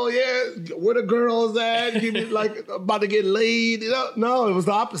like, oh yeah, where the girls at? Like about to get laid. No, it was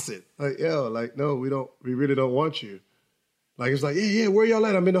the opposite. Like, no, we really don't want you. Like it's like, yeah, where y'all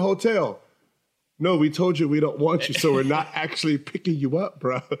at? I'm in the hotel. No, we told you we don't want you, so we're not actually picking you up,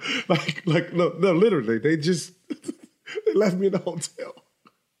 bro. Like no, literally, they left me in the hotel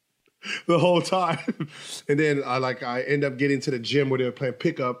the whole time. And then I end up getting to the gym where they were playing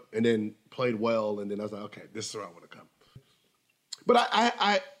pickup and then played well. And then I was like, okay, this is where I want to come. But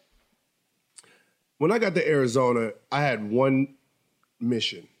I when I got to Arizona, I had one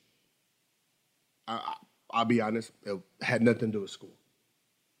mission. I'll be honest, it had nothing to do with school.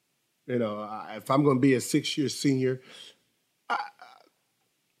 If I'm going to be a 6-year senior,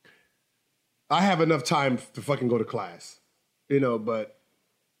 I have enough time to fucking go to class, but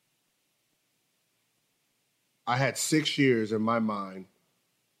I had 6 years in my mind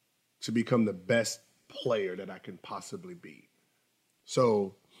to become the best player that I can possibly be.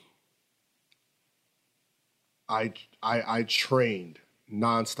 So I trained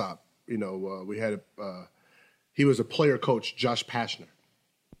nonstop. We had he was a player coach, Josh Pashner.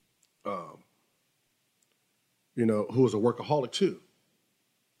 Who was a workaholic too.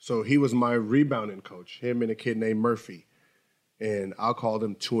 So he was my rebounding coach, him and a kid named Murphy. And I'll call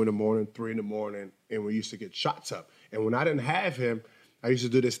them 2 a.m, 3 a.m, and we used to get shots up. And when I didn't have him, I used to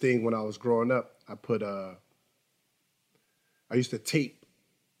do this thing when I was growing up. I used to tape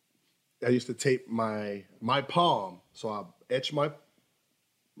my palm. So I etch my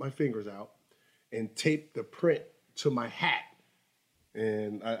fingers out and tape the print to my hat.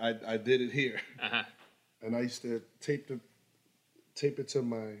 And I did it here. Uh-huh. And I used to tape it to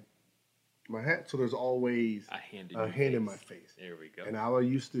my hat, so there's always a hand in my face. There we go. And I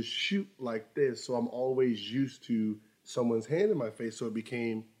used to shoot like this, so I'm always used to someone's hand in my face, so it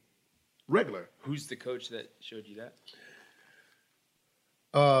became regular. Who's the coach that showed you that?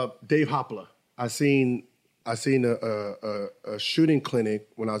 Dave Hopla. I seen a shooting clinic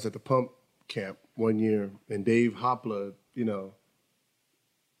when I was at the Pump camp one year, and Dave Hopla,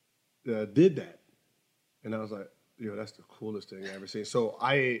 did that. And I was like, that's the coolest thing I've ever seen. So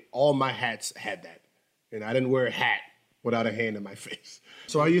all my hats had that. And I didn't wear a hat without a hand in my face.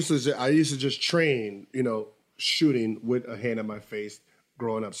 So I used to just train, shooting with a hand in my face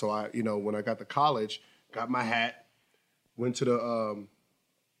growing up. So when I got to college, got my hat, went to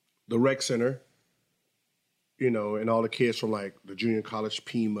the rec center, and all the kids from like the junior college,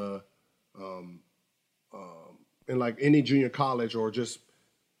 Pima, and like any junior college or just,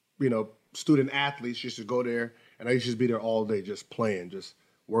 student athletes used to go there, and I used to be there all day just playing, just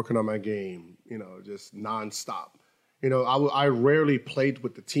working on my game, just nonstop. I rarely played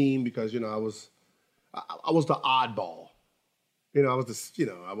with the team because, I was the oddball.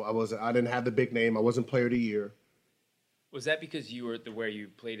 I was I didn't have the big name. I wasn't player of the year. Was that because you were where you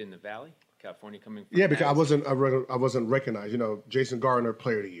played in the Valley, California, coming from? Yeah, because I wasn't recognized. Jason Gardner,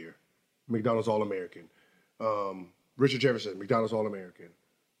 player of the year, McDonald's All-American. Richard Jefferson, McDonald's All-American.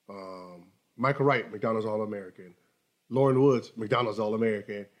 Michael Wright, McDonald's All-American. Lauren Woods, McDonald's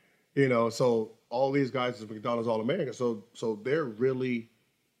All-American. So all these guys is McDonald's All-American. So they're really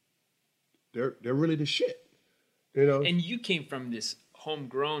the shit. And you came from this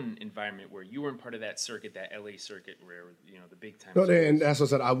homegrown environment where you weren't part of that circuit, that LA circuit where, the big time. No, and that's what I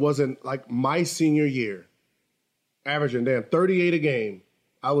said. I wasn't like my senior year, averaging 38 a game.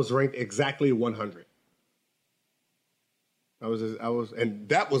 I was ranked exactly 100. I was, and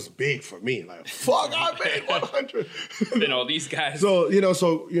that was big for me. Like, fuck, I made 100. Then all these guys. So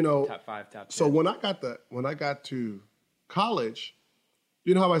top 5, top 10. So when I got to college,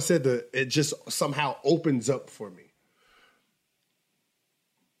 you know how I said that it just somehow opens up for me.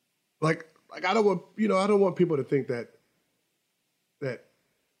 Like I don't want people to think that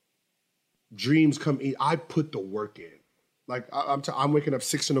dreams come easy. I put the work in. Like I'm waking up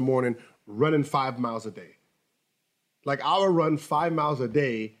 6 a.m, running 5 miles a day. Like I will run 5 miles a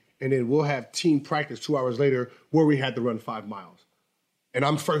day, and then we'll have team practice 2 hours later where we had to run 5 miles, and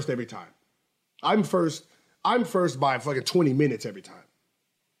I'm first every time. I'm first by fucking 20 minutes every time.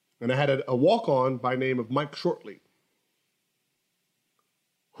 And I had a walk-on by name of Mike Shortley,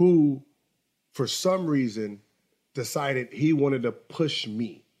 who, for some reason, decided he wanted to push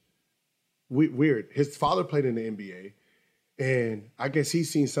me. Weird. His father played in the NBA, and I guess he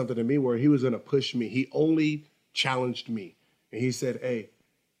seen something in me where he was going to push me. He only challenged me. And he said, hey,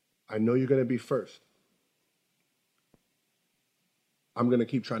 I know you're going to be first. I'm going to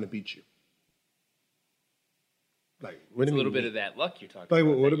keep trying to beat you. Like, what do you mean? A little bit of that luck you're talking like,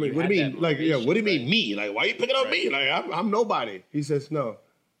 about. What do you mean? Like, yeah, what do you mean right? me? Like, why are you picking on me? Like, I'm nobody. He says, no.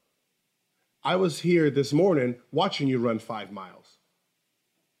 I was here this morning watching you run 5 miles.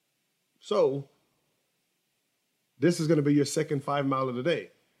 So, this is going to be your second 5 mile of the day.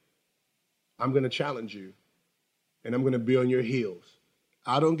 I'm going to challenge you, and I'm going to be on your heels.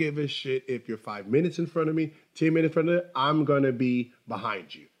 I don't give a shit if you're 5 minutes in front of me, 10 minutes in front of me. I'm going to be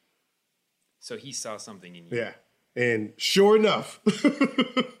behind you. So he saw something in you. Yeah. And sure enough,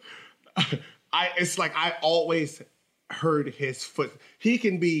 it's like I always heard his foot. He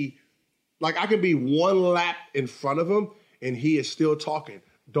can be, like I can be one lap in front of him, and he is still talking.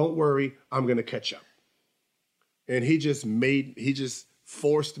 Don't worry, I'm going to catch up. And he just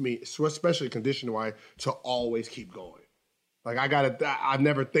forced me, especially conditioning-wise, to always keep going. Like I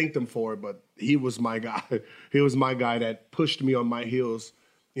never thanked him for it, but he was my guy. He was my guy that pushed me on my heels,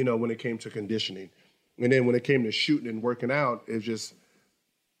 when it came to conditioning. And then when it came to shooting and working out, it's just,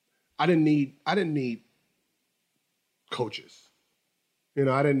 I didn't need coaches.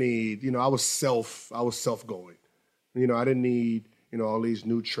 I didn't need, I was self-going. I didn't need, all these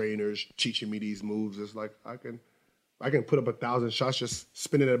new trainers teaching me these moves. It's like, I can put up 1,000 shots just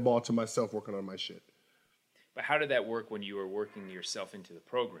spinning that ball to myself, working on my shit. But how did that work when you were working yourself into the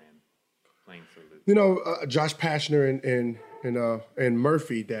program, playing for Luke? Josh Pashner and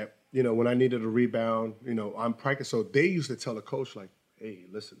Murphy, that, when I needed a rebound, I'm practicing. So they used to tell the coach, like, hey,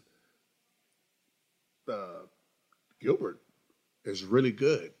 listen, Gilbert is really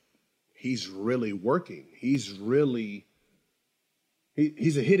good. He's really working. He's a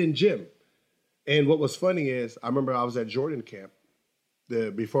hidden gem. And what was funny is, I remember I was at Jordan camp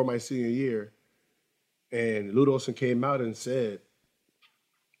before my senior year, and Lute Olson came out and said,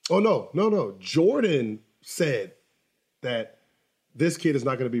 oh, no. Jordan said that this kid is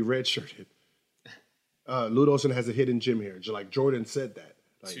not going to be redshirted. Lute Olson has a hidden gem here. Like, Jordan said that.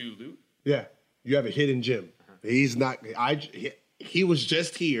 Like, to Lute? Yeah, you have a hidden gem. Uh-huh. He's not. He was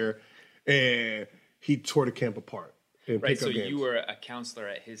just here, and he tore the camp apart. in Right, pickup so games. you were a counselor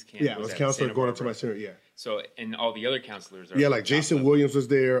at his camp. Yeah, I was at counselor Santa going into Barbara. my senior. Yeah, So, and all the other counselors are yeah. Like top Jason level. Williams was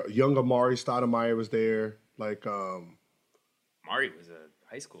there. Young Amari Stoudemire was there. Like, Mari was a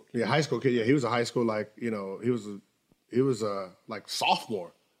high school kid. yeah, high school kid. Yeah, he was a high school. Like, he was a like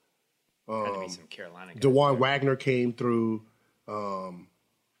sophomore. Had to be some Carolina guys. DeJuan Wagner came through.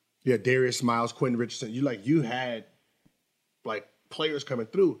 Darius Miles, Quentin Richardson. You had like players coming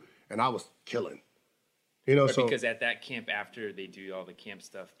through, and I was killing. But so because at that camp, after they do all the camp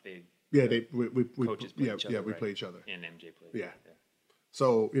stuff, we coaches play each other. we right? play each other. And MJ played. Yeah.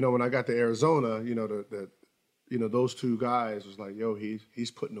 So when I got to Arizona, those two guys was like, yo,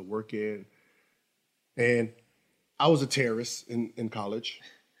 he's putting the work in, and I was a terrorist in college.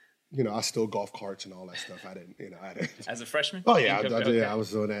 I stole golf carts and all that stuff. I didn't. As a freshman? Oh yeah, I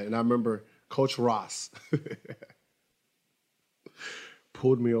was doing that, and I remember Coach Ross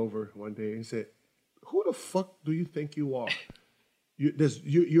pulled me over one day and said, "Who the fuck do you think you are?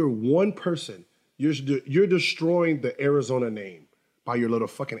 You're one person. You're destroying the Arizona name by your little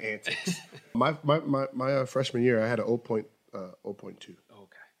fucking antics." my freshman year, I had an 0.2. Okay.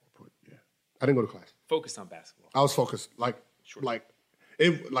 Yeah, I didn't go to class. Focused on basketball. I was focused, I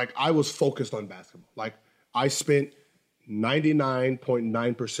was focused on basketball. Like, I spent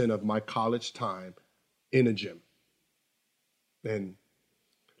 99.9% of my college time in a gym. And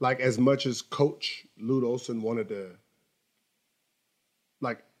like, as much as Coach Lute Olson wanted to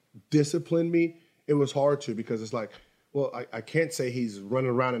like discipline me, it was hard to, because it's like, well, I can't say he's running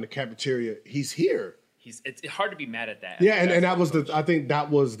around in the cafeteria. He's here. It's hard to be mad at that. Yeah, and that was I think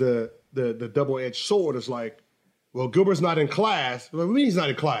that was the double-edged sword. It's like, well, Gilbert's not in class. What do you mean he's not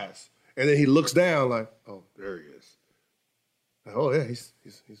in class? And then he looks down like, oh, there he is. Like, oh yeah, he's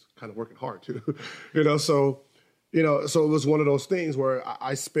kind of working hard too. So it was one of those things where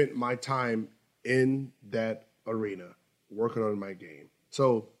I spent my time in that arena working on my game.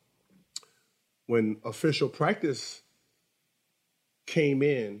 So when official practice came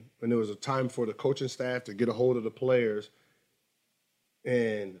in, and there was a time for the coaching staff to get a hold of the players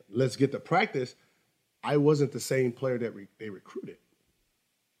and let's get to practice, I wasn't the same player that they recruited.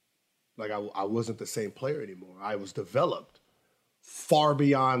 Like, I wasn't the same player anymore. I was developed far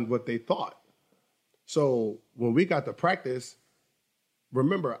beyond what they thought. So when we got to practice,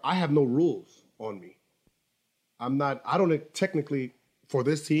 remember, I have no rules on me. I don't technically, for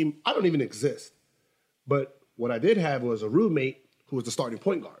this team, I don't even exist. But what I did have was a roommate who was the starting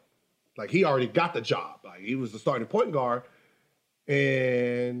point guard. Like, he already got the job. Like, he was the starting point guard,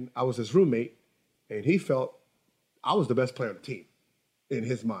 and I was his roommate. And he felt I was the best player on the team in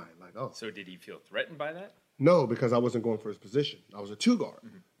his mind. Like, oh. So did he feel threatened by that? No, because I wasn't going for his position. I was a two guard.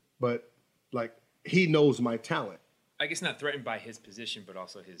 Mm-hmm. But, like, he knows my talent. I guess not threatened by his position, but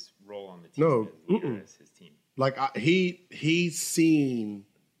also his role on the team. No. As leader as his team. Like, he's seen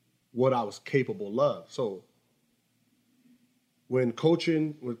what I was capable of. So when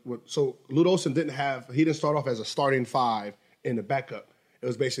coaching, so Lute Olson didn't start off as a starting five in the backup. It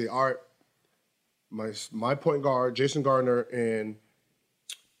was basically, all right, my point guard, Jason Gardner, and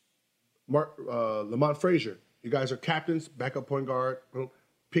Lamont Frazier. You guys are captains, backup point guard.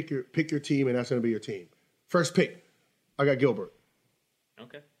 Pick your team, and that's going to be your team. First pick, I got Gilbert.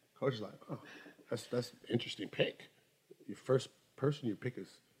 Okay. Coach is like, oh, that's an interesting pick. Your first person you pick is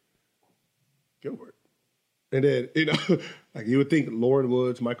Gilbert. And then, like, you would think Lauren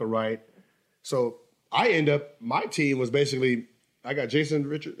Woods, Michael Wright. So my team was basically, I got Jason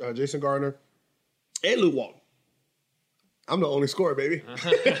Gardner, and Luke Walton. I'm the only scorer, baby.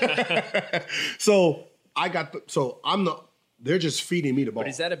 So they're just feeding me the ball. But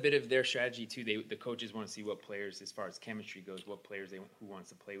is that a bit of their strategy too? The coaches want to see what players, as far as chemistry goes, what players who wants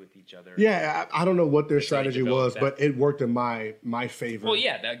to play with each other. Yeah, I don't know what their strategy was, but it worked in my favor. Well,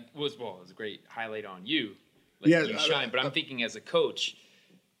 yeah, it was a great highlight on you. You shine. But I'm thinking as a coach,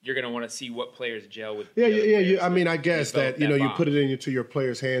 you're going to want to see what players gel with. Yeah. I mean, I guess that you put it into your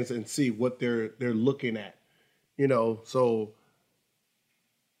players' hands and see what they're looking at. So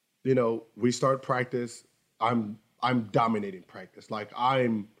we start practice. I'm dominating practice. Like,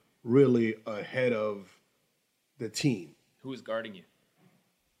 I'm really ahead of the team. Who is guarding you?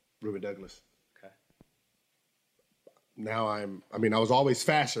 Ruben Douglas. Okay. Now I was always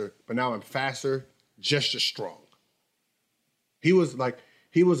faster, but now I'm faster, just as strong. He was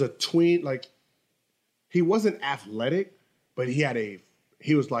a tween, like, he wasn't athletic, but he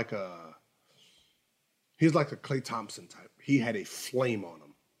was like a Klay Thompson type. He had a flame on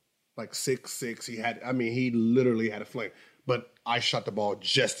him. Like 6'6", he literally had a flame. But I shot the ball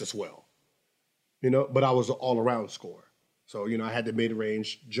just as well. But I was an all-around scorer. So, you know, I had the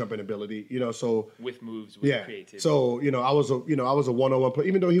mid-range jumping ability, you know, so. With moves, with creativity. So, you know, I was a one-on-one player,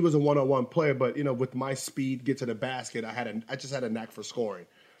 even though he was a one-on-one player, but, you know, with my speed, get to the basket, I just had a knack for scoring.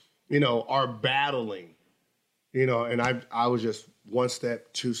 You know, our battling, you know, and I was just one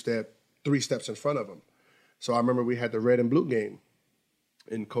step, two step, three steps in front of him. So I remember we had the red and blue game,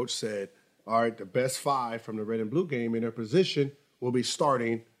 and coach said, all right, the best 5 from the red and blue game in their position will be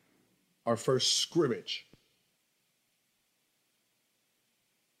starting our first scrimmage.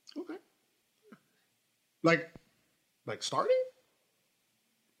 Okay. Like starting?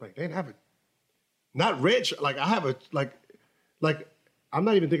 Like they didn't have it. Not red shirt. Like I have a like I'm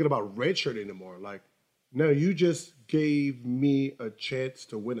not even thinking about red shirt anymore. Like, no, you just gave me a chance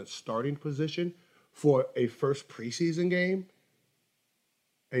to win a starting position for a first preseason game.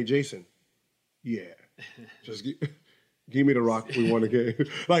 Hey, Jason. Yeah. Just give me the rock. We won the game.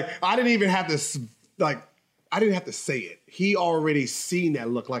 Like I didn't even have to I didn't have to say it. He already seen that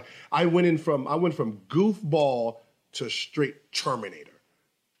look. Like I went from goofball to straight Terminator.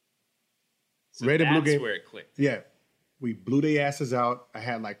 So red and blue game. That's where it clicked. Yeah. We blew their asses out. I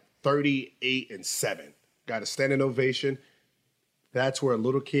had like 38-7. Got a standing ovation. That's where a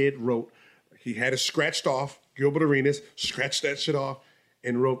little kid wrote, he had it scratched off, Gilbert Arenas, scratched that shit off,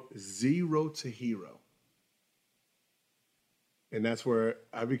 and wrote 0 to hero. And that's where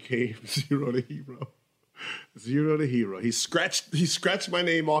I became 0 to hero. 0 to hero. He scratched my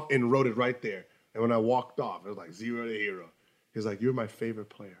name off and wrote it right there. And when I walked off, it was like 0 to hero. He was like, you're my favorite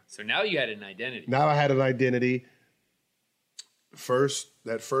player. So now you had an identity. Now I had an identity. The first,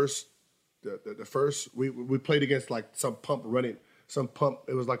 we played against like some pump.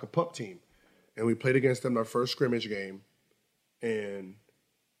 It was like a pump team. And we played against them in our first scrimmage game. And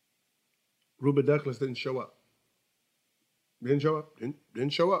Ruben Douglas didn't show up. Didn't show up. And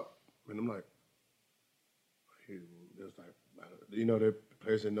I'm like, the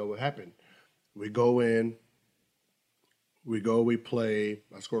players didn't know what happened. We go in, we play.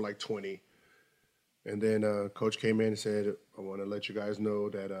 I scored like 20. And then coach came in and said, I want to let you guys know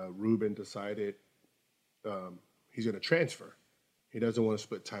that Ruben decided he's going to transfer. He doesn't want to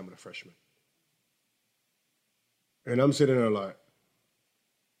split time with a freshman. And I'm sitting there like.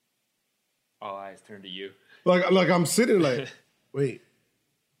 All eyes turned to you. Like I'm sitting like, wait.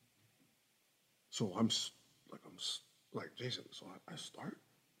 So I'm like, Jason, so I start?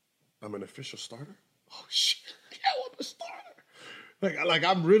 I'm an official starter? Oh, shit. Yeah, I'm a starter. Like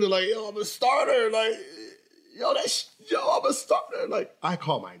I'm really like, yo, I'm a starter. Like, I'm a starter. Like, I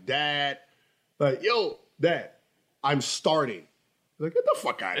call my dad. Like, yo, Dad, I'm starting. Like, get the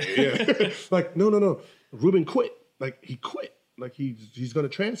fuck out of here. Like, no. Ruben quit. Like, he quit. Like, he's going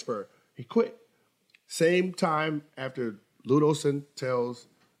to transfer. He quit. Same time after Lute Olson tells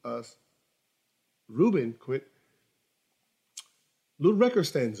us Ruben quit, Lute Recker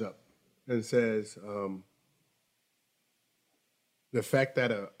stands up and says, the fact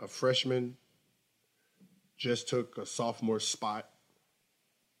that a freshman just took a sophomore spot,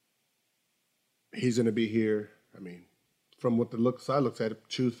 he's going to be here, I mean, from what the looks I looked at it,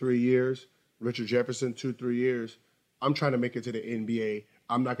 2-3 years. Richard Jefferson, 2-3 years. I'm trying to make it to the NBA.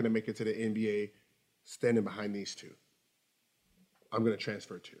 I'm not going to make it to the NBA standing behind these two. I'm going to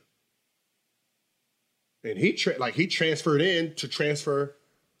transfer too. And he transferred in to transfer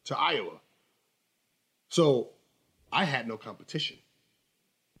to Iowa. So I had no competition.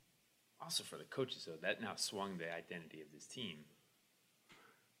 Also for the coaches, though, that now swung the identity of this team.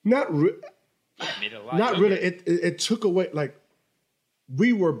 Not really. Made it a lot not younger. really. It took away, like,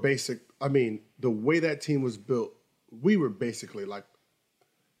 we were basic. I mean, the way that team was built, we were basically like,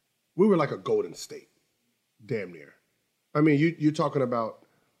 we were like a Golden State, damn near. I mean, you're talking about.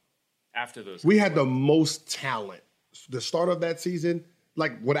 After those. We had the most talent. The start of that season,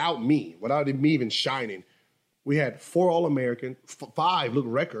 like without me even shining, we had 4 All-Americans, 5 Lute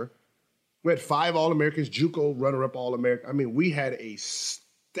Recker. We had 5 All-Americans, JUCO runner-up All-American. I mean, we had a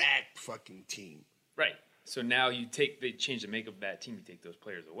stacked fucking team. Right. So now they change the makeup of that team. You take those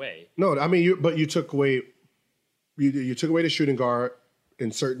players away. No, I mean, you took away, you took away the shooting guard,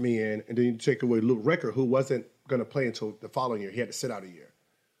 insert me in, and then you take away Lute Recker, who wasn't going to play until the following year. He had to sit out a year.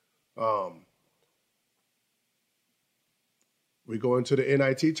 We go into the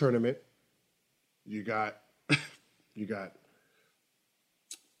NIT tournament. You got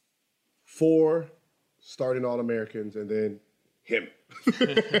 4 starting All-Americans, and then him.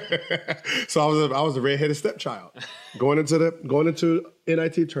 So I was a redheaded stepchild going into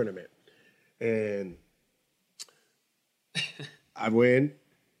NIT tournament, and I win.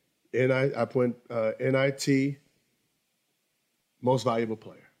 I went NIT most valuable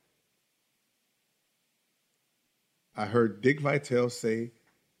player. I heard Dick Vitale say,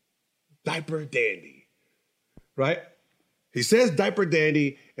 diaper dandy, right? He says diaper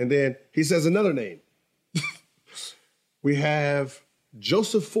dandy, and then he says another name. We have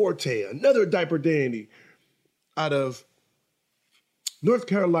Joseph Forte, another diaper dandy out of North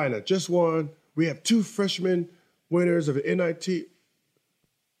Carolina, just won. We have 2 freshmen winners of NIT.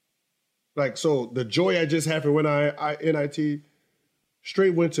 Like, so the joy I just had for when I NIT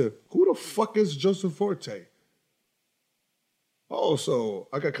straight went to, who the fuck is Joseph Forte? Oh, so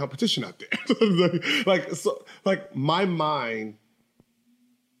I got competition out there. like my mind,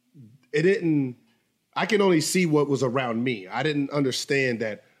 it didn't, I can only see what was around me. I didn't understand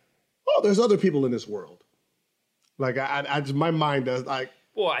that, oh, there's other people in this world. Like, I just, my mind does, like.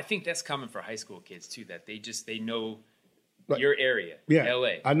 Well, I think that's common for high school kids, too, that they know your area, yeah,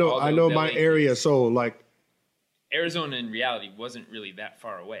 LA. I know my area, so, like. Arizona, in reality, wasn't really that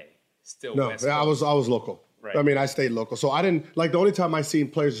far away. Still no, West I Coast. was local. Right. I mean, I stayed local. So I didn't, like, the only time I seen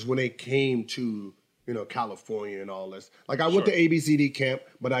players is when they came to, you know, California and all this. Like, I went to ABCD camp,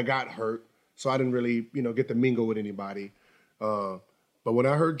 but I got hurt. So I didn't really, you know, get to mingle with anybody. But when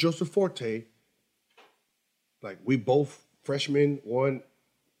I heard Joseph Forte, like, we both freshmen won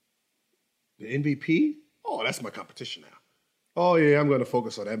the MVP. Oh, that's my competition now. Oh, yeah, I'm going to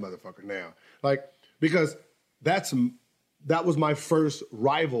focus on that motherfucker now. Like, because that was my first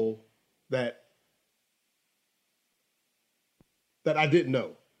rival that I didn't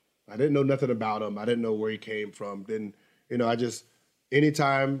know. I didn't know nothing about him. I didn't know where he came from. Then, you know,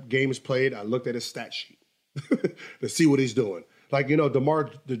 anytime games played, I looked at his stat sheet to see what he's doing. Like, you know,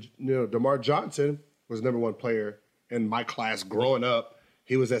 DeMar Johnson was number 1 player in my class growing up.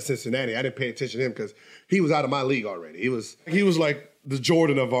 He was at Cincinnati. I didn't pay attention to him because he was out of my league already. He was like the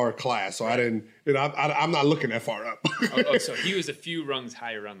Jordan of our class. So I didn't, you know, I'm not looking that far up. So he was a few rungs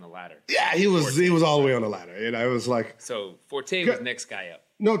higher on the ladder. Yeah, he was all the way on the ladder. You know, it was like. So Forte was next guy up.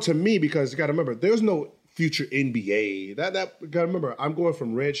 No, to me, because you got to remember, there's no future NBA. That got to remember, I'm going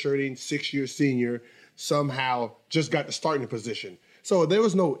from redshirting, 6-year senior, somehow just got the starting position. So there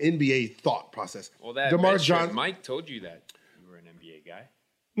was no NBA thought process. Well, that Mike told you that you were an NBA guy.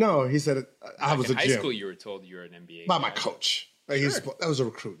 No, he said I was a high gym. school. You were told you were an NBA by guy. my coach. Sure. That was a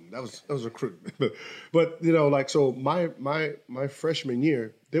recruiting. That was recruiting. But you know, like, so my freshman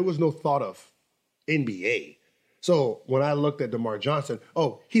year, there was no thought of NBA. So when I looked at DeMar Johnson,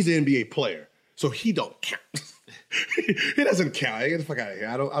 oh, he's an NBA player, so he don't count. He doesn't count. Get the fuck out of here.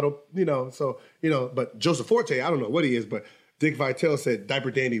 I don't. You know. So you know. But Joseph Forte, I don't know what he is, but Dick Vitale said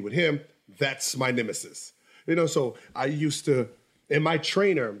diaper dandy with him. That's my nemesis. You know. So I used to, and my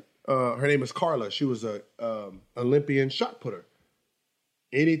trainer, her name is Carla. She was a Olympian shot putter.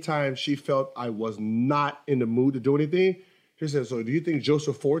 Anytime she felt I was not in the mood to do anything, she said, "So do you think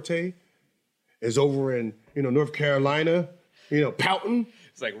Joseph Forte is over in, you know, North Carolina, you know, pouting?"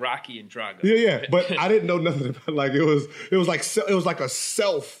 It's like Rocky and Drago. Yeah. But I didn't know nothing about, like, it was like a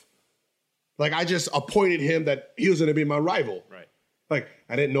self, like, I just appointed him that he was going to be my rival. Right. Like,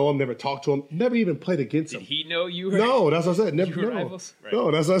 I didn't know him, never talked to him, never even played against him. Did he know you were? No, that's what I said. Never. You were rivals? Right.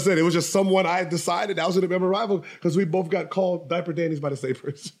 No, that's what I said. It was just someone I decided that was going to be my rival because we both got called diaper dandies by the same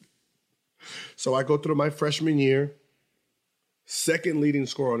person. So I go through my freshman year, second leading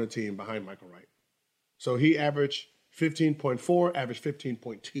scorer on the team behind Michael Wright. So he averaged 15.4, averaged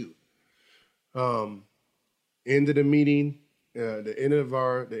 15.2. End of the meeting, the end of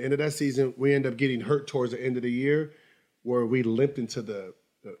that season, we end up getting hurt towards the end of the year, where we limped into the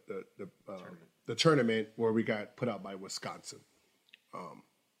tournament where we got put out by Wisconsin.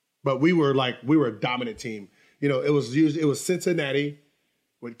 But we were a dominant team. You know, it was Cincinnati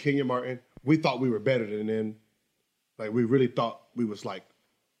with Kenyon Martin. We thought we were better than them. Like, we really thought we was like,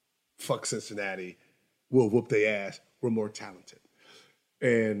 fuck Cincinnati. We'll whoop their ass. We're more talented.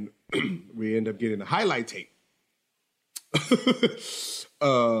 And we end up getting a highlight tape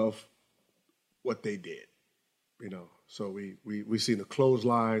of what they did. You know, so we seen the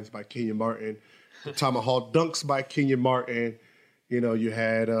clotheslines by Kenyon Martin, the tomahawk dunks by Kenyon Martin. You know, you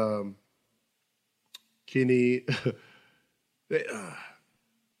had Kenny. They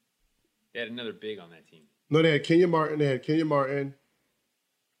had another big on that team. No, they had Kenyon Martin.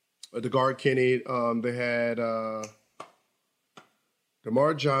 The guard Kenny. They had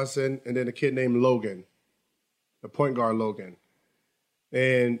DeMar Johnson, and then a kid named Logan, the point guard Logan.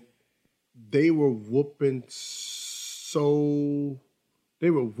 And they were whooping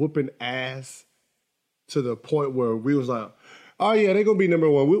ass to the point where we was like, oh yeah, they're gonna be number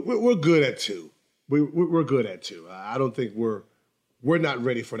one. We're good at 2. We're good at 2. I don't think we're not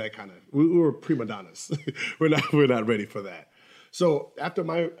ready for that kind of. We were prima donnas. we're not ready for that. So after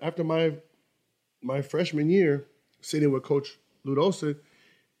my freshman year, sitting with Coach Lute Olson,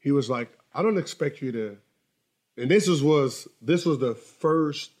 he was like, I don't expect you to, and this was the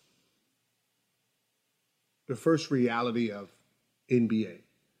first reality of NBA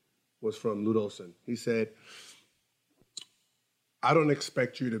was from Lute Olson. He said, I don't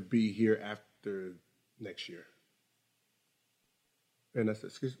expect you to be here after next year. And I said,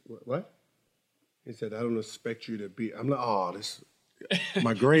 excuse me, what? He said, I don't expect you to be, I'm like, oh, this,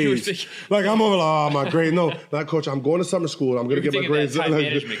 my grades. Like, I'm over, my grades. No, not coach, I'm going to summer school. I'm going to get my grades up.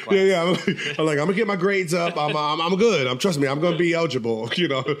 Yeah, I'm like, I'm going to get my grades up. I'm good. Trust me, I'm going to be eligible, you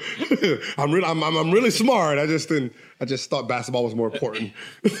know. I'm really smart. I just thought basketball was more important.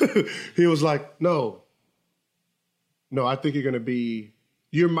 He was like, no, I think you're going to be,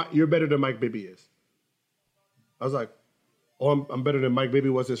 you're better than Mike Bibby is. I was like, oh, I'm better than Mike Bibby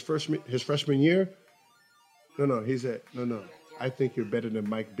was his freshman year? No. He said, no. I think you're better than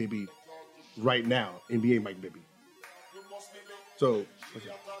Mike Bibby right now, NBA Mike Bibby. So, Mike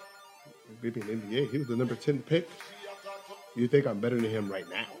Bibby in NBA, he was the number 10 pick. You think I'm better than him right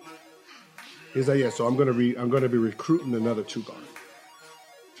now? He's like, yeah. So I'm gonna be recruiting another 2 guard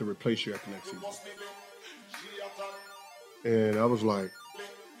to replace you after next season. And I was like,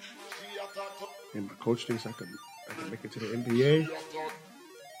 and my coach thinks I can make it to the NBA.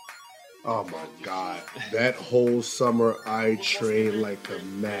 Oh my God. That whole summer I trained like a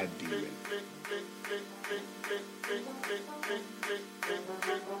mad demon.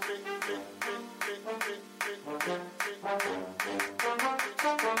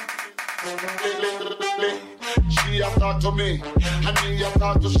 She have talked to me, and me have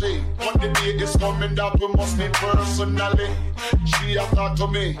talked to she. What the day is coming that we must meet personally. She have talked to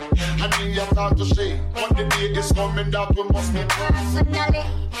me, and me have talked to she. What the day is coming that we must meet personally.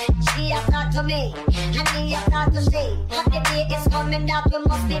 She have talked to me, and me have talked to she. What the day is coming that we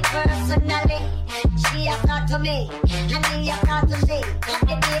must meet personally. She have talked to me, and me have talked to she. What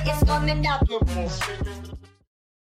the day is coming that we must meet.